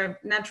mean, they're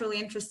naturally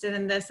interested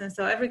in this. And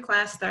so every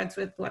class starts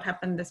with what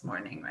happened this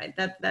morning, right?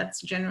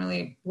 That's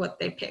generally what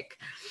they pick.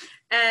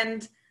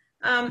 And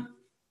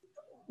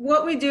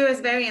what we do is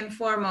very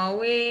informal.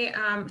 We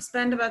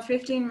spend about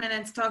 15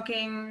 minutes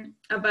talking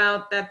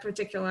about that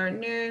particular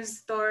news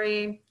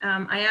story.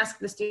 I ask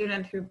the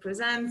student who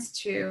presents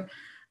to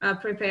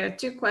prepare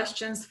 2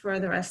 questions for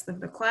the rest of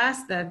the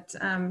class that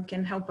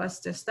can help us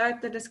to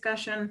start the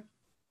discussion.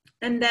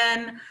 And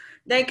then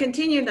they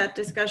continue that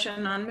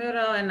discussion on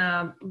Moodle in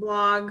a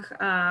blog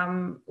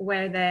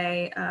where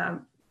they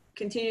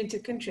continue to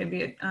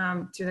contribute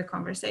to the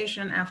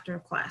conversation after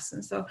class.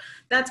 And so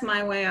that's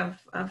my way of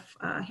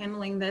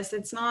handling this.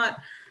 It's not,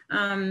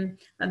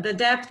 the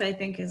depth I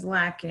think is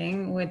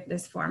lacking with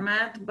this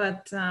format,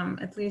 but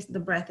at least the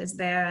breadth is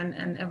there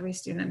and every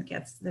student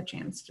gets the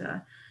chance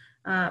to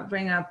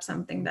bring up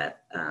something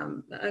that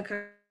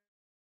occurs.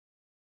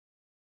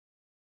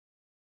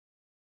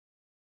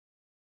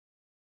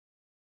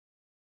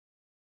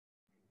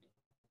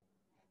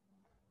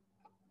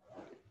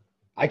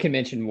 I can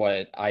mention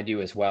what I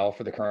do as well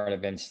for the current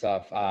event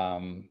stuff.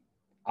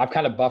 I've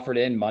kind of buffered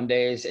in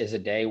Mondays is a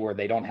day where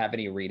they don't have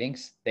any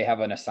readings. They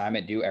have an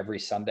assignment due every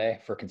Sunday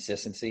for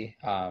consistency,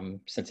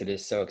 since it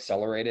is so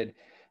accelerated,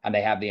 and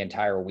they have the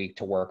entire week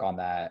to work on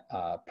that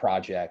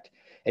project.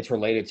 It's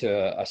related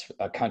to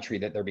a country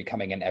that they're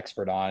becoming an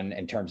expert on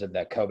in terms of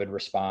the COVID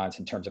response,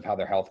 in terms of how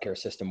their healthcare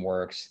system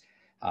works,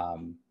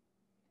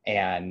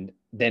 and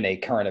then a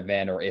current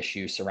event or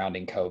issue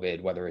surrounding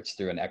COVID, whether it's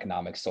through an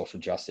economic, social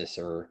justice,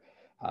 or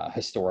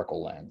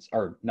historical lens,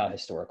 or not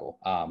historical,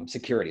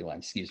 security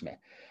lens, excuse me.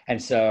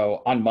 And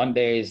so on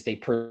Mondays, they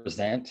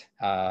present,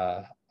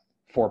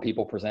 4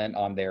 people present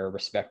on their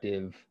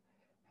respective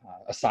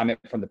assignment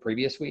from the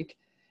previous week.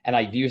 And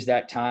I've used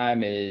that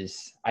time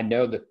as I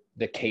know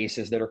the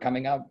cases that are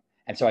coming up.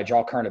 And so I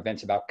draw current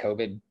events about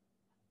COVID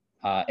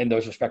in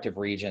those respective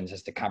regions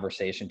as the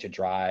conversation to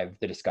drive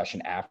the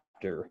discussion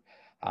after.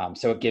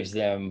 So it gives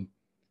them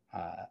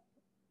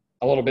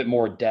a little bit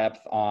more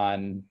depth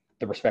on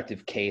the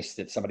respective case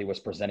that somebody was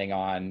presenting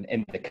on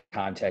in the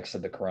context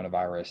of the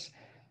coronavirus.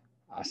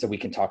 So we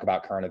can talk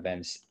about current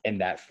events in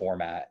that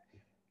format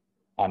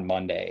on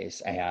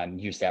Mondays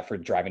and use that for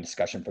driving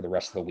discussion for the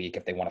rest of the week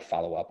if they want to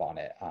follow up on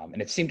it.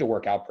 And it seemed to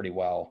work out pretty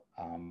well.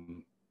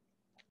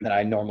 That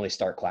I normally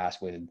start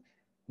class with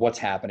what's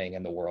happening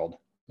in the world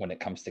when it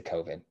comes to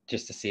COVID,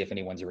 just to see if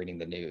anyone's reading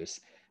the news.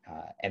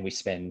 And we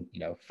spend,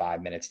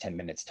 5 minutes, 10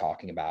 minutes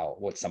talking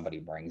about what somebody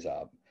brings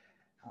up.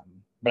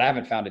 But I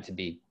haven't found it to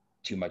be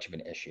too much of an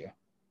issue.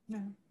 Yeah.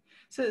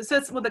 So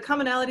it's, well, the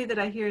commonality that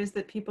I hear is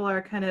that people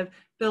are kind of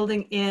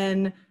building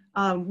in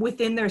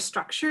within their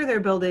structure, they're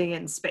building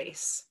in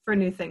space for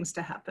new things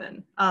to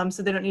happen.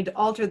 So they don't need to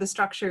alter the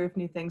structure if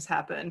new things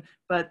happen,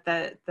 but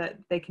that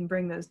they can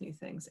bring those new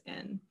things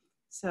in.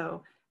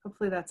 So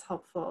hopefully that's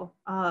helpful.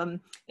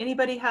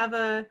 Anybody have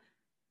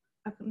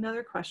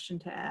another question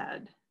to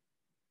add?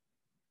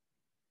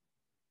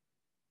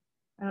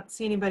 I don't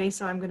see anybody,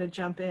 so I'm going to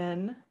jump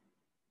in.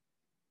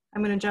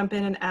 I'm going to jump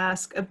in and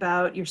ask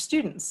about your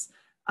students.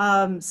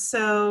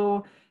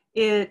 So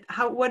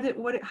how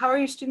are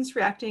your students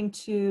reacting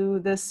to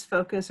this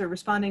focus or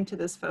responding to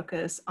this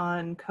focus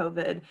on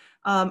COVID?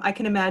 I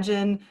can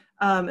imagine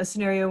a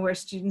scenario where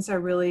students are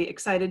really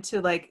excited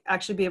to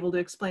actually be able to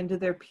explain to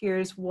their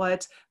peers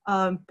what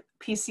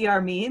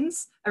PCR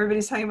means.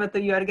 Everybody's talking about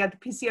that you got to get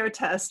the PCR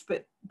test,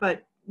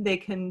 but they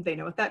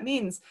know what that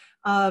means.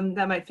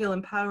 That might feel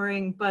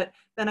empowering, but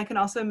then I can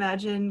also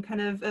imagine kind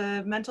of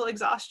a mental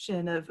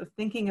exhaustion of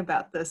thinking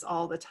about this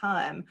all the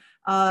time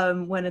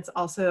when it's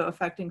also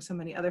affecting so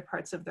many other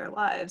parts of their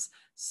lives.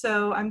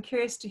 So I'm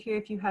curious to hear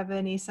if you have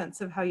any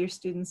sense of how your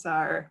students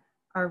are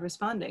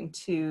responding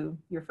to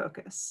your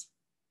focus.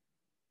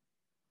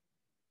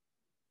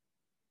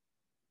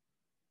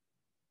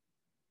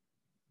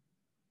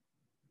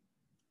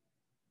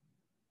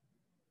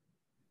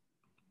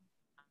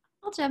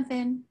 I'll jump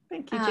in.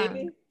 Thank you,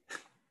 Jamie.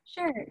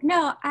 Sure.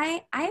 No,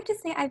 I have to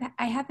say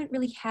I haven't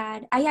really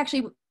had, I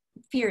actually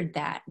feared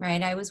that,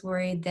 right? I was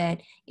worried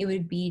that it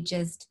would be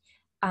just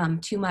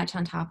too much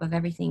on top of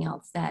everything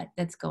else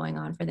that's going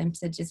on for them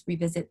to just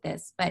revisit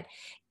this. But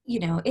you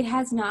know, it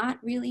has not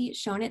really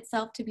shown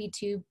itself to be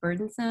too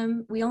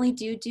burdensome. We only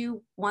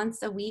do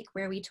once a week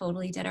where we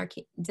totally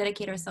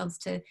dedicate ourselves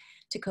to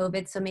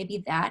COVID. So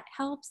maybe that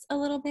helps a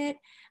little bit.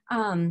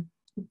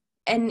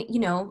 And, you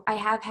know, I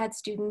have had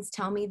students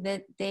tell me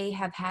that they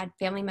have had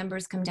family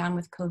members come down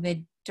with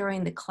COVID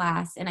during the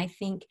class. And I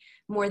think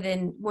more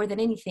than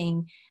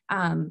anything,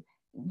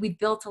 we've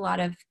built a lot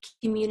of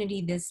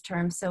community this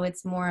term. So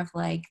it's more of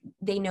like,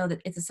 they know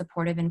that it's a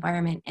supportive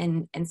environment.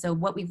 And so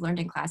what we've learned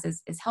in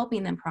classes is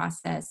helping them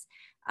process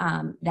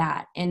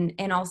that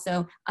and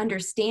also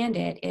understand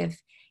it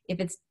if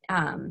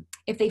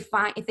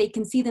they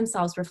can see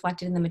themselves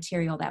reflected in the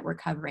material that we're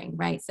covering,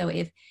 right? So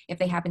if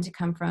they happen to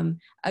come from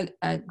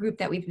a group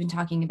that we've been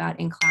talking about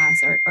in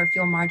class or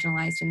feel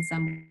marginalized in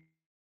some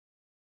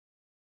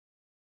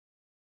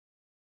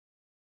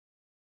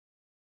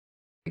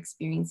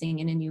experiencing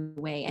in a new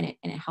way, and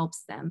it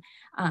helps them.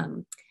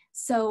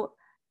 So,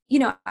 you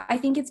know, I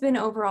think it's been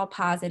overall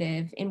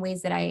positive in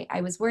ways that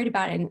I was worried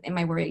about, and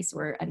my worries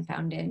were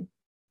unfounded.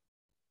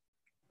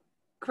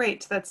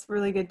 Great, that's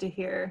really good to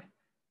hear.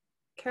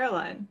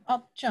 Caroline.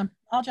 I'll jump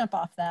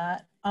off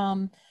that.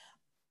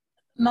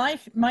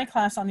 My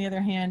class, on the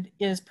other hand,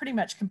 is pretty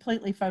much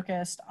completely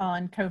focused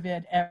on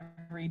COVID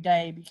every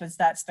day because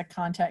that's the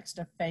context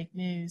of fake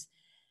news.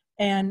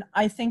 And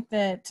I think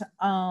that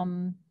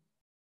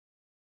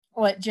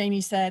what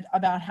Jamie said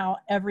about how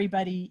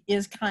everybody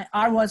is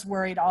I was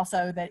worried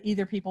also that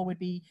either people would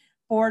be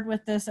bored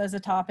with this as a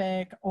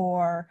topic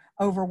or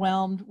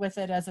overwhelmed with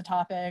it as a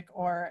topic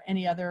or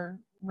any other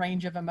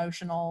range of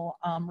emotional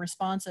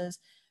responses.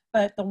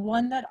 But the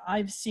one that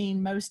I've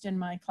seen most in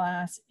my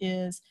class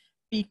is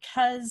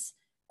because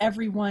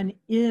everyone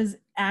is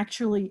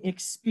actually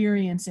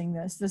experiencing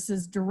this. This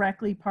is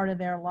directly part of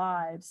their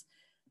lives.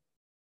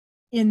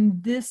 In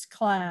this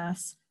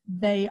class,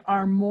 they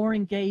are more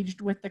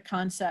engaged with the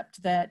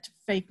concept that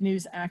fake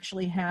news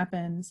actually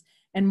happens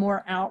and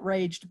more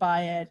outraged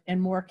by it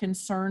and more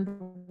concerned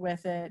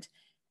with it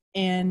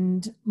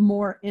and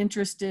more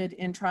interested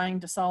in trying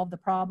to solve the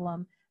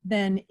problem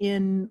than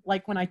in,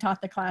 like when I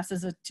taught the class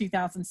as a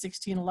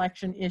 2016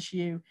 election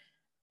issue.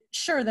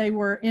 Sure, they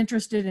were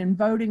interested in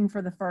voting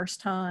for the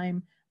first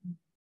time,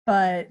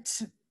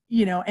 but,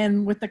 you know,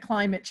 and with the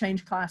climate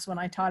change class, when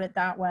I taught it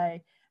that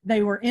way,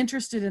 they were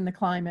interested in the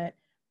climate,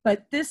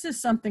 but this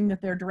is something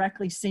that they're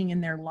directly seeing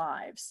in their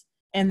lives.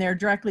 And they're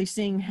directly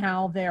seeing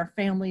how their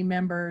family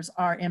members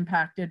are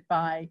impacted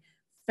by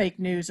fake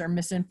news or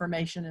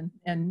misinformation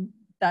and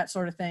that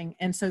sort of thing.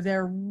 And so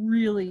they're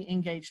really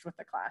engaged with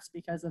the class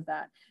because of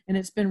that. And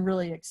it's been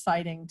really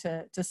exciting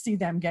to see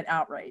them get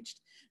outraged.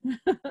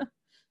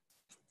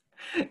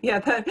 Yeah,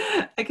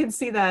 I can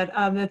see that,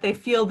 that they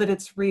feel that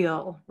it's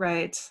real,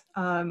 right?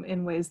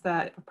 In ways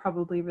that are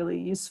probably really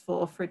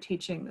useful for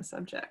teaching the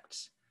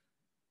subject.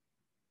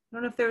 I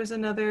don't know if there was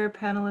another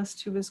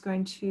panelist who was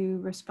going to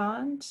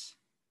respond.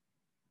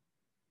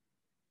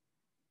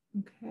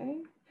 Okay.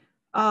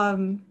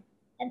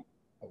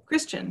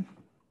 Christian.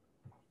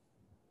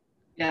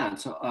 Yeah,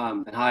 so,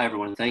 and hi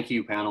everyone. Thank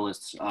you,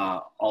 panelists,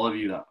 all of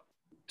you.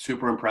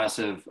 Super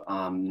impressive,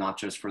 not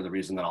just for the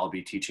reason that I'll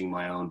be teaching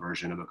my own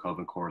version of a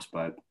COVID course,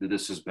 but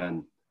this has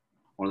been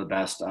one of the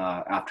best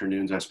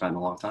afternoons I've spent in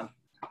a long time.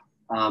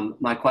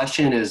 My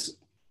question is,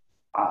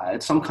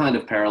 it's some kind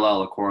of parallel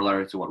or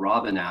corollary to what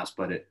Robin asked,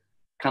 but it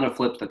kind of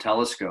flips the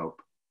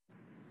telescope.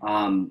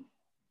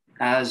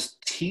 As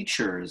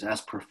teachers,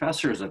 as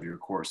professors of your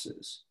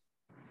courses,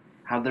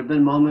 have there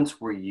been moments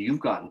where you've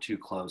gotten too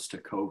close to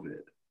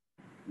COVID,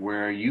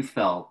 where you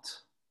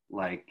felt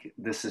like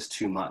this is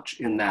too much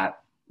in that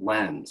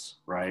lens,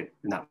 right,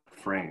 in that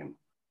frame?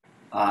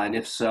 And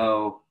if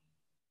so,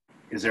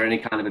 is there any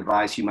kind of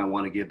advice you might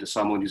want to give to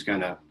someone who's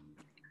going to,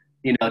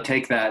 you know,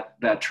 take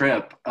that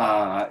trip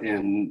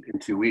in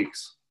 2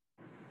 weeks?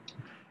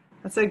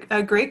 That's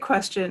a great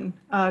question.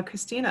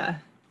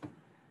 Christina.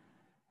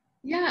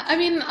 Yeah, I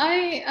mean,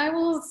 I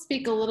will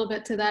speak a little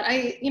bit to that.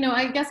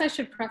 I guess I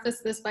should preface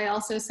this by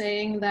also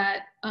saying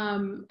that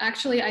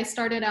actually I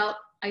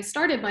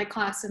started my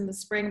class in the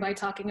spring by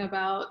talking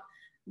about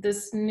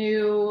this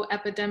new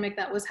epidemic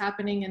that was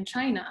happening in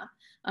China,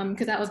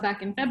 because that was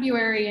back in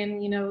February,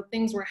 and, you know,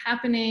 things were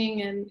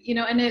happening, and, you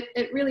know, and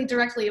it really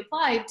directly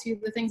applied to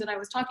the things that I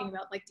was talking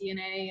about, like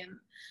DNA and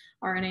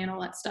RNA and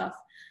all that stuff.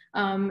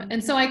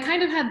 And so I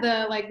kind of had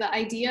the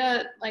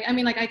idea,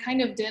 I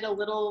kind of did a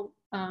little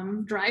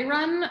dry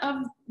run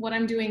of what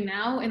I'm doing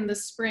now in the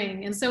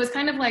spring. And so it's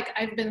kind of like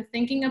I've been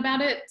thinking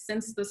about it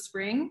since the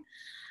spring,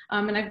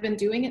 and I've been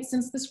doing it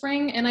since the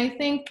spring. And I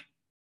think,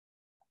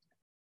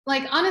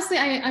 like, honestly,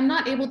 I'm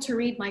not able to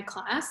read my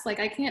class.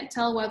 Like, I can't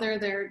tell whether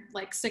they're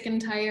like sick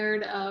and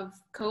tired of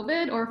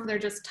COVID or if they're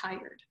just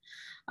tired,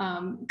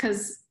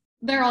 because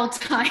they're all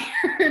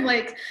tired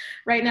like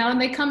right now. And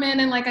they come in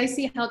and like, I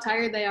see how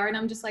tired they are. And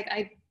I'm just like,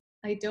 I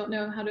don't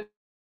know how to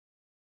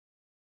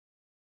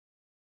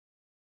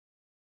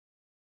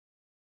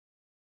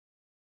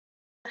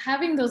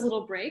having those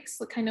little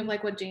breaks, kind of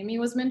like what Jamie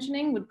was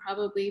mentioning, would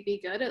probably be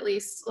good. At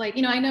least, like,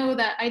 you know, I know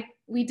that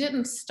we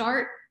didn't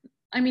start.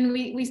 I mean,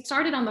 we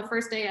started on the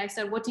first day. I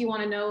said, what do you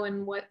want to know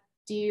and what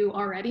do you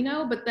already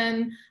know? But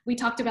then we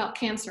talked about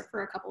cancer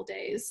for a couple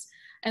days.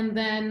 And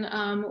then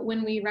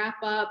when we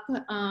wrap up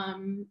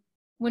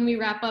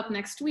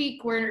next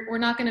week, we're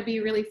not going to be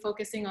really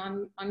focusing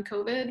on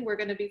COVID. We're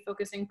going to be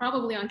focusing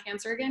probably on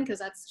cancer again, because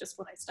that's just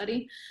what I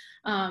study.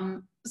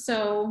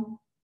 So,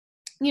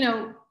 you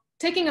know,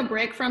 taking a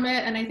break from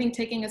it, and I think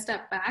taking a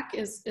step back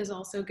is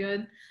also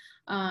good.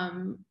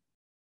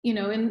 You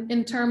know,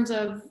 in terms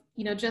of,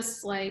 you know,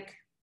 just like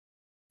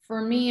for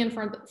me and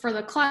for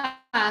the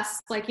class,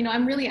 like, you know,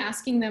 I'm really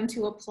asking them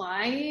to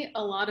apply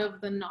a lot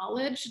of the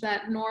knowledge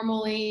that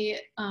normally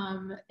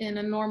in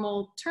a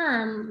normal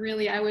term,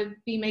 really, I would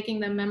be making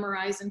them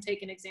memorize and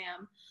take an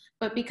exam.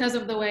 But because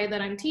of the way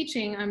that I'm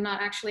teaching, I'm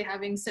not actually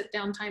having sit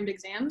down timed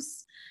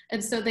exams.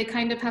 And so they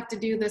kind of have to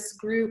do this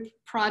group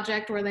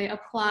project where they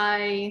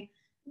apply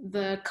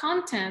the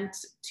content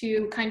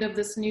to kind of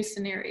this new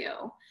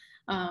scenario.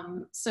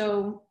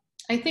 So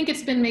I think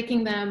it's been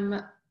making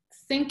them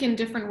think in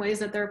different ways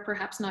that they're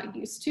perhaps not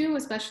used to,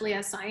 especially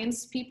as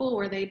science people,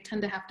 where they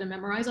tend to have to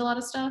memorize a lot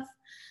of stuff.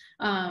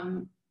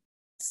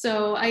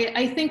 So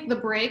I think the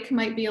break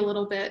might be a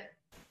little bit,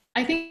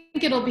 I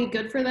think it'll be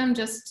good for them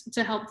just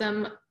to help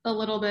them a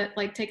little bit,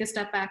 like take a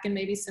step back and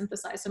maybe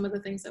synthesize some of the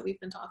things that we've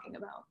been talking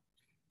about.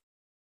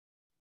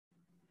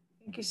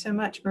 Thank you so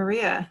much.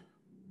 Maria.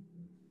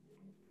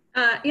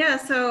 Yeah,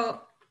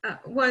 so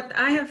what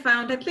I have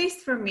found, at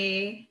least for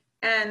me,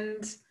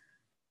 and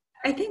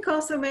I think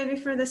also maybe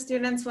for the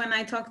students when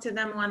I talk to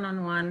them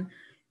one-on-one,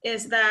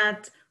 is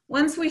that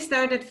once we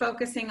started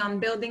focusing on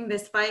building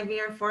this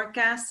 5-year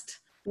forecast,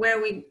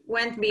 where we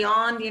went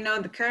beyond, you know,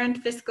 the current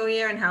fiscal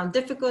year and how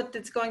difficult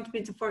it's going to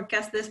be to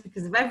forecast this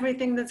because of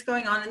everything that's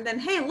going on. And then,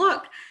 hey,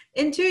 look,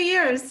 in 2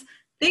 years,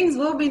 things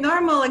will be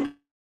normal again.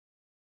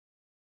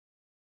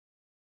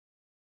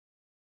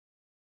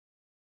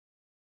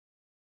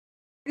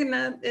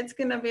 It's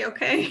gonna be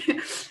okay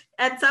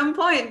at some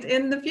point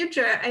in the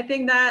future. I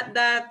think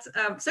that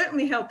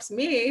certainly helps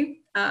me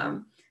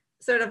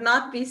sort of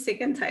not be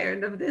sick and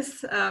tired of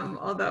this.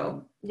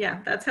 Although, yeah,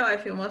 that's how I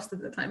feel most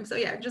of the time. So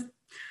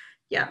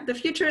yeah, the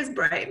future is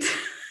bright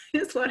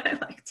is what I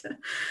like to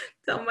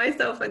tell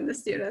myself and the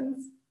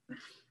students.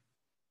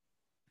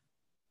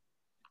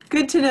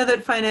 Good to know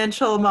that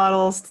financial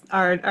models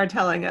are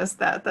telling us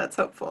that. That's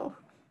hopeful.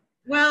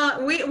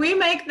 Well, we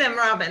make them,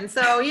 Robin.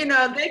 So, you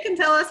know, they can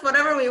tell us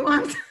whatever we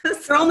want.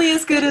 We're only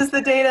as good as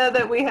the data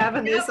that we have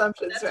and the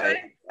assumptions,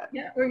 right?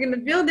 Yeah, we're going to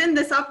build in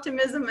this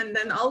optimism and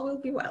then all will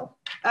be well.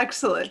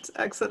 Excellent,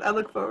 excellent. I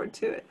look forward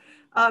to it.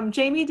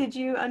 Jamie, did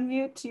you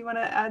unmute? Do you want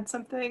to add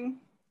something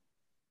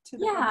to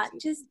the conversation?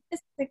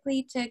 Just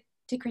quickly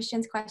to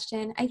Christian's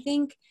question. I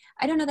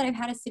don't know that I've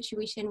had a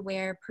situation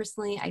where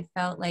personally I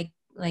felt like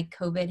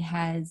COVID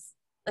has,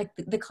 like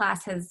the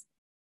class has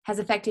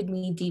affected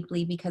me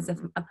deeply because of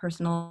a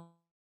personal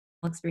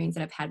experience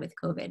that I've had with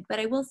COVID. But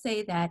I will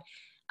say that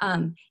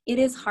it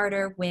is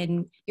harder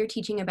when you're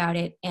teaching about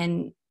it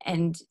and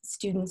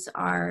students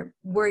are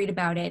worried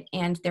about it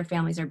and their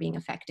families are being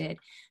affected.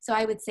 So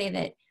I would say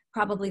that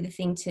probably the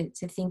thing to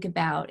think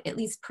about, at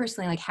least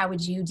personally, like how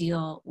would you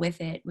deal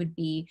with it, would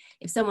be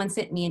if someone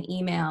sent me an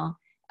email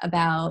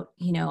about,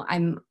 you know,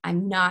 I'm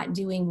not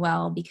doing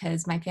well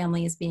because my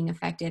family is being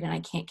affected and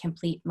I can't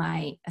complete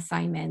my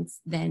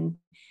assignments, then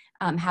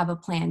have a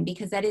plan,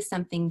 because that is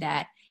something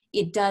that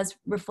it does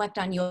reflect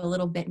on you a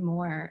little bit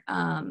more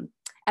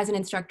as an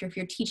instructor if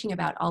you're teaching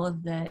about all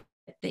of the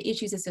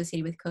issues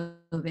associated with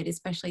COVID,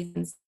 especially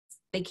since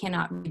they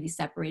cannot really be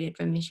separated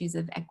from issues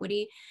of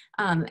equity,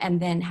 and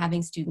then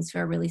having students who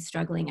are really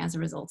struggling as a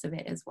result of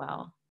it as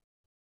well.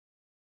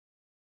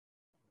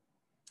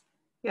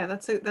 Yeah,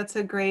 that's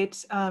a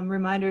great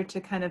reminder to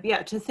kind of,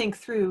 to think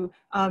through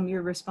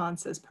your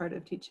response as part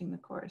of teaching the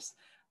course.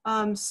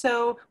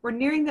 So we're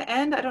nearing the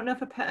end. I don't know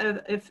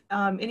if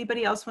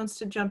anybody else wants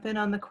to jump in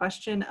on the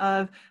question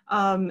of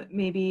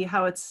maybe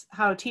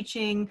how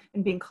teaching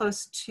and being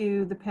close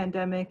to the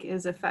pandemic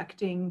is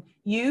affecting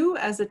you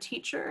as a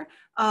teacher.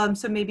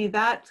 So maybe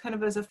that kind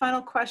of as a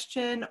final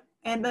question.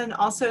 And then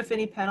also if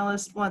any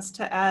panelist wants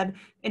to add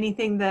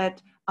anything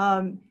that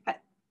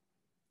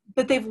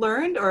they've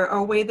learned or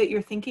a way that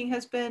your thinking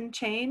has been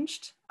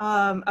changed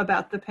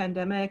about the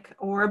pandemic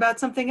or about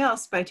something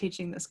else by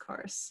teaching this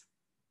course.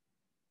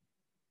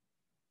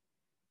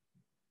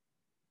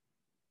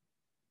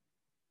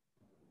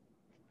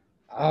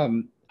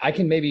 I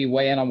can maybe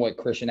weigh in on what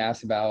Christian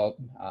asked about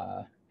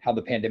how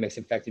the pandemic's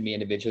affected me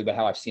individually, but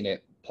how I've seen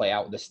it play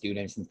out with the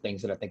students and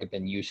things that I think have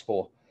been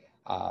useful.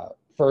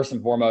 First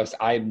and foremost,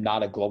 I'm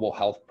not a global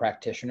health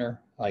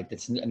practitioner. Like,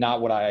 that's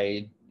not what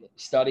I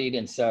studied.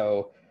 And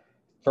so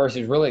first,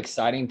 it was really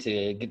exciting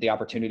to get the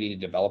opportunity to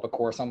develop a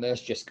course on this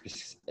just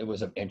because it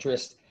was of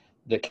interest.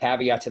 The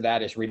caveat to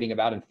that is reading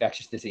about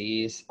infectious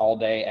disease all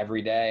day,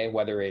 every day,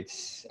 whether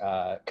it's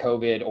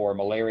COVID or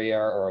malaria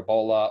or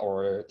Ebola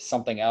or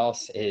something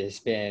else, has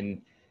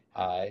been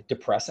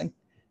depressing.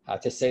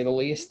 to say the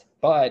least,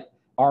 but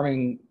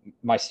arming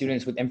my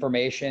students with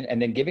information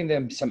and then giving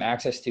them some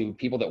access to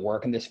people that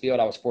work in this field.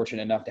 I was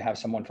fortunate enough to have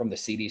someone from the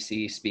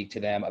CDC speak to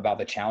them about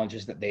the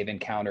challenges that they've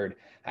encountered.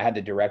 I had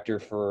the director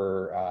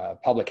for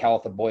public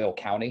health of Boyle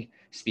County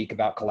speak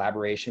about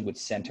collaboration with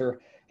Center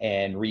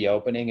and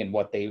reopening and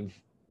what they've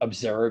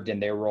observed in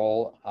their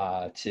role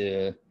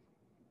to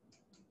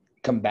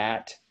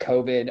combat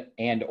COVID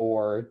and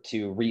or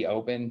to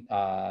reopen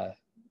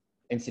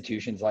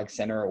institutions like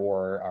Center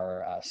or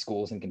our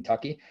schools in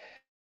Kentucky.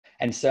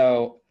 And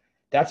so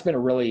that's been a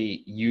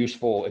really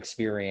useful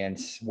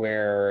experience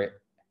where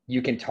you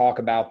can talk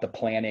about the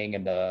planning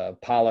and the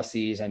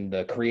policies and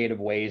the creative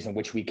ways in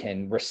which we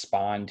can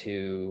respond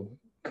to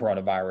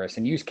coronavirus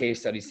and use case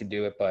studies to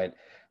do it. But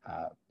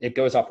it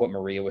goes off what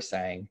Maria was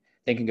saying.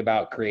 Thinking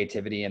about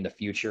creativity in the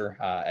future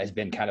has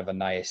been kind of a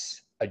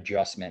nice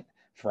adjustment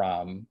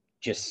from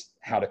just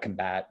how to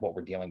combat what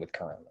we're dealing with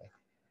currently.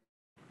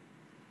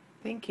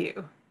 Thank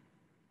you.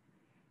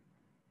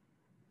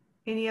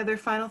 Any other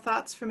final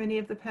thoughts from any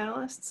of the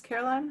panelists?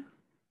 Caroline?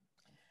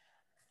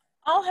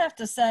 I'll have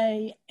to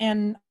say,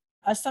 and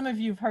some of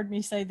you have heard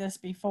me say this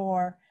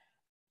before,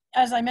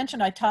 as I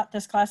mentioned, I taught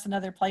this class in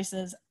other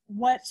places.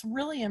 What's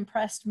really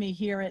impressed me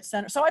here at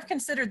Center, so I've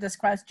considered this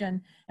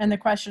question and the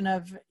question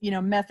of,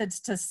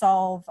 methods to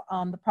solve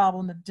the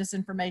problem of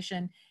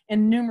disinformation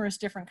in numerous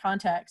different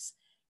contexts.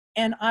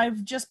 And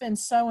I've just been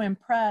so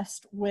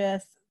impressed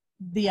with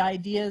the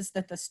ideas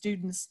that the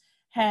students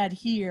had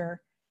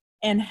here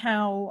and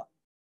how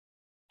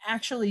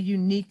actually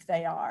unique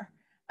they are.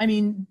 I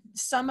mean,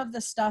 some of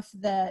the stuff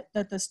that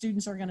the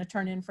students are going to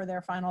turn in for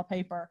their final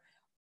paper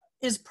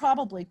is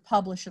probably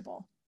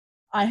publishable.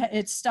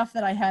 It's stuff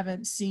that I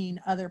haven't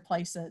seen other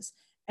places.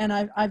 And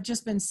I've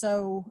just been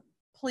so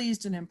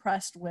pleased and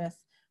impressed with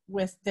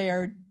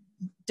their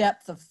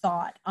depth of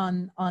thought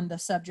on the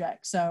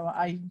subject. So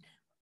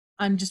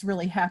I'm just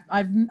really happy.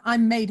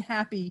 I'm made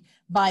happy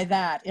by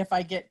that. If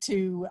I get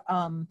to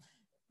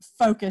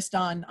focused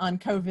on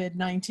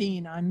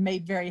COVID-19, I'm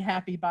made very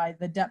happy by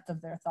the depth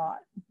of their thought.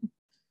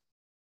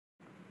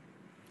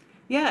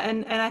 Yeah,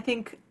 and I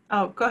think,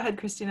 oh, go ahead,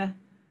 Christina.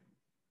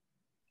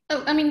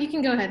 Oh, I mean, you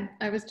can go ahead.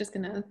 I was just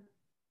gonna.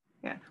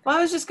 Yeah, well,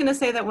 I was just gonna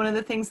say that one of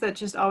the things that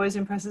just always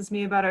impresses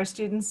me about our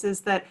students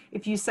is that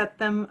if you set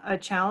them a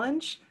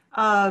challenge,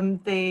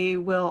 they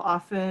will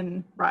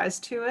often rise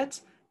to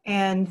it.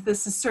 And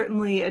this is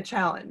certainly a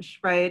challenge,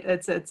 right?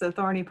 It's a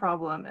thorny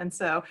problem. And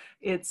so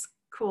it's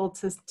cool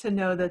to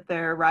know that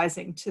they're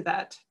rising to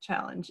that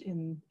challenge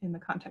in the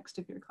context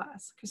of your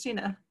class.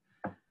 Christina.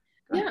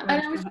 Yeah,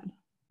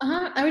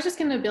 I was just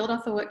going to build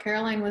off of what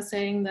Caroline was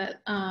saying,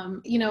 that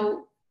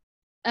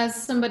as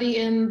somebody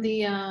in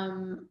the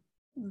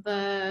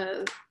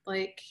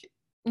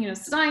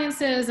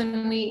sciences,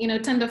 and we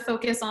tend to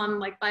focus on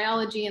like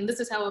biology and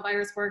this is how a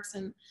virus works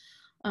and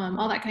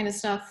all that kind of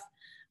stuff.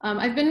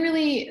 I've been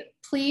really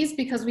pleased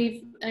because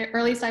or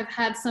at least I've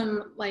had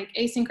some like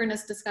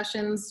asynchronous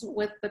discussions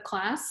with the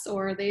class,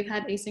 or they've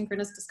had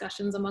asynchronous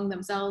discussions among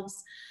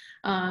themselves.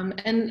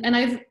 And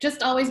I've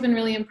just always been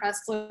really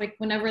impressed, like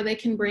whenever they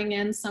can bring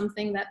in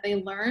something that they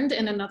learned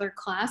in another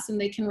class and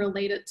they can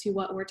relate it to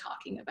what we're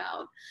talking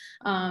about.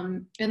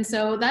 And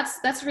so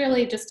that's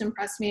really just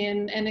impressed me,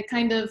 and it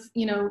kind of,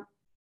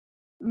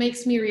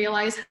 makes me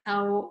realize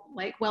how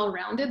like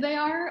well-rounded they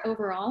are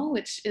overall,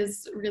 which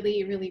is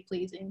really, really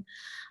pleasing.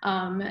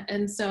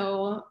 And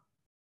so,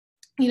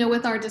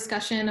 with our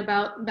discussion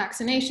about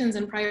vaccinations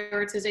and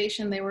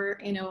prioritization, they were,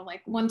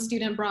 like one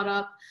student brought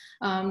up,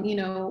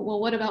 well,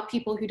 what about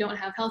people who don't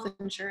have health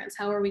insurance?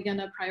 How are we going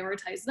to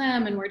prioritize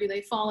them? And where do they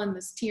fall in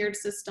this tiered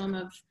system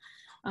of,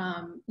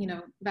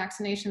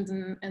 vaccinations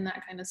and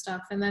that kind of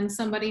stuff? And then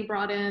somebody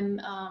brought in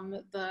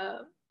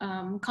the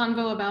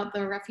convo about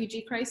the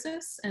refugee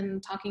crisis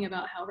and talking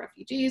about how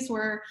refugees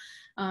were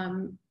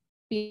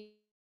being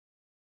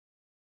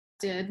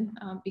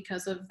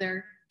because of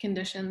their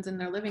conditions and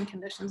their living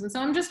conditions. And so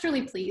I'm just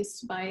really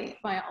pleased by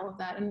all of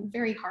that, and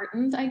very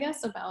heartened, I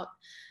guess, about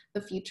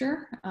the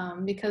future,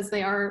 because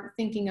they are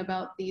thinking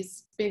about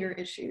these bigger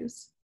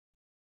issues.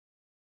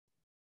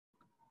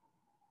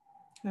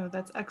 No,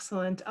 that's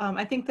excellent.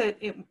 I think that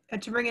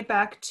to bring it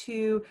back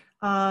to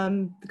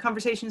the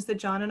conversations that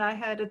John and I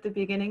had at the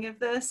beginning of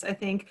this, I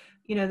think,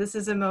 this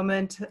is a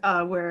moment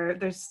where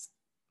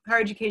higher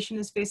education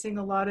is facing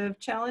a lot of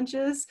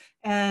challenges.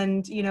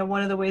 And,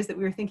 one of the ways that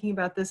we were thinking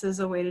about this is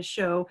a way to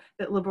show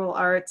that liberal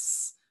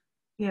arts,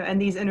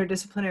 and these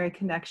interdisciplinary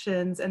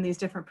connections and these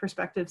different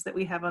perspectives that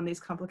we have on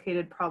these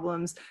complicated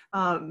problems,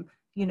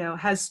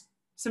 has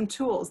some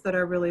tools that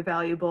are really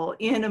valuable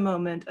in a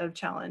moment of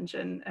challenge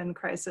and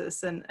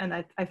crisis. And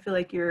I feel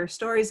like your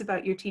stories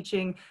about your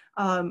teaching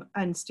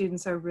and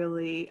students are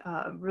really,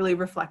 really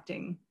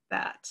reflecting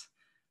that.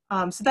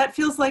 So that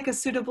feels like a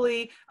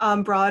suitably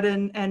broad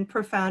and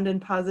profound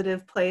and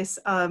positive place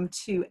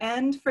to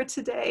end for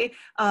today.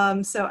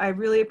 So I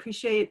really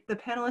appreciate the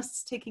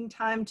panelists taking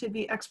time to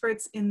be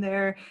experts in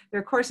their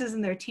courses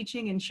and their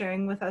teaching and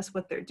sharing with us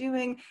what they're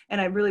doing. And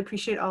I really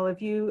appreciate all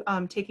of you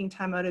taking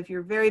time out of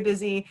your very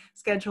busy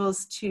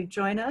schedules to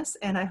join us.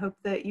 And I hope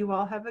that you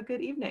all have a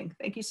good evening.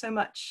 Thank you so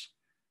much.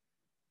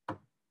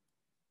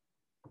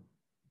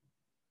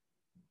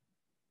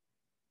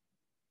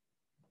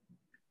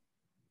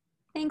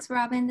 Thanks,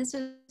 Robin. This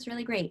was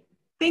really great.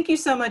 Thank you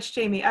so much,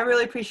 Jamie. I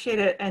really appreciate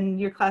it. And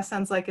your class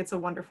sounds like it's a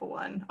wonderful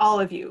one. All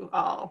of you,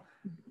 all.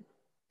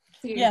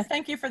 Yeah,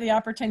 thank you for the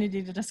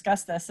opportunity to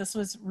discuss this. This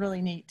was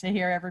really neat to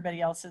hear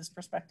everybody else's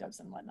perspectives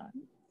and whatnot.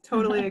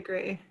 Totally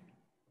agree.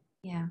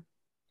 Yeah.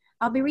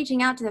 I'll be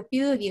reaching out to a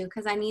few of you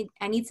because I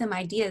need some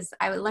ideas.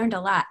 I learned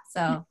a lot,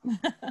 so.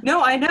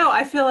 No, I know.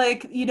 I feel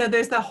like, you know,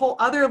 there's the whole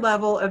other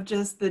level of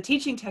just the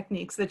teaching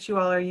techniques that you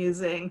all are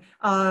using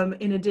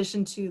in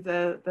addition to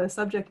the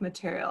subject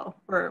material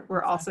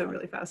were also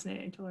really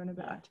fascinating to learn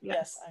about.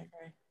 Yes, I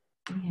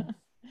agree.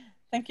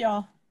 Thank you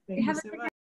all. Thank you so much.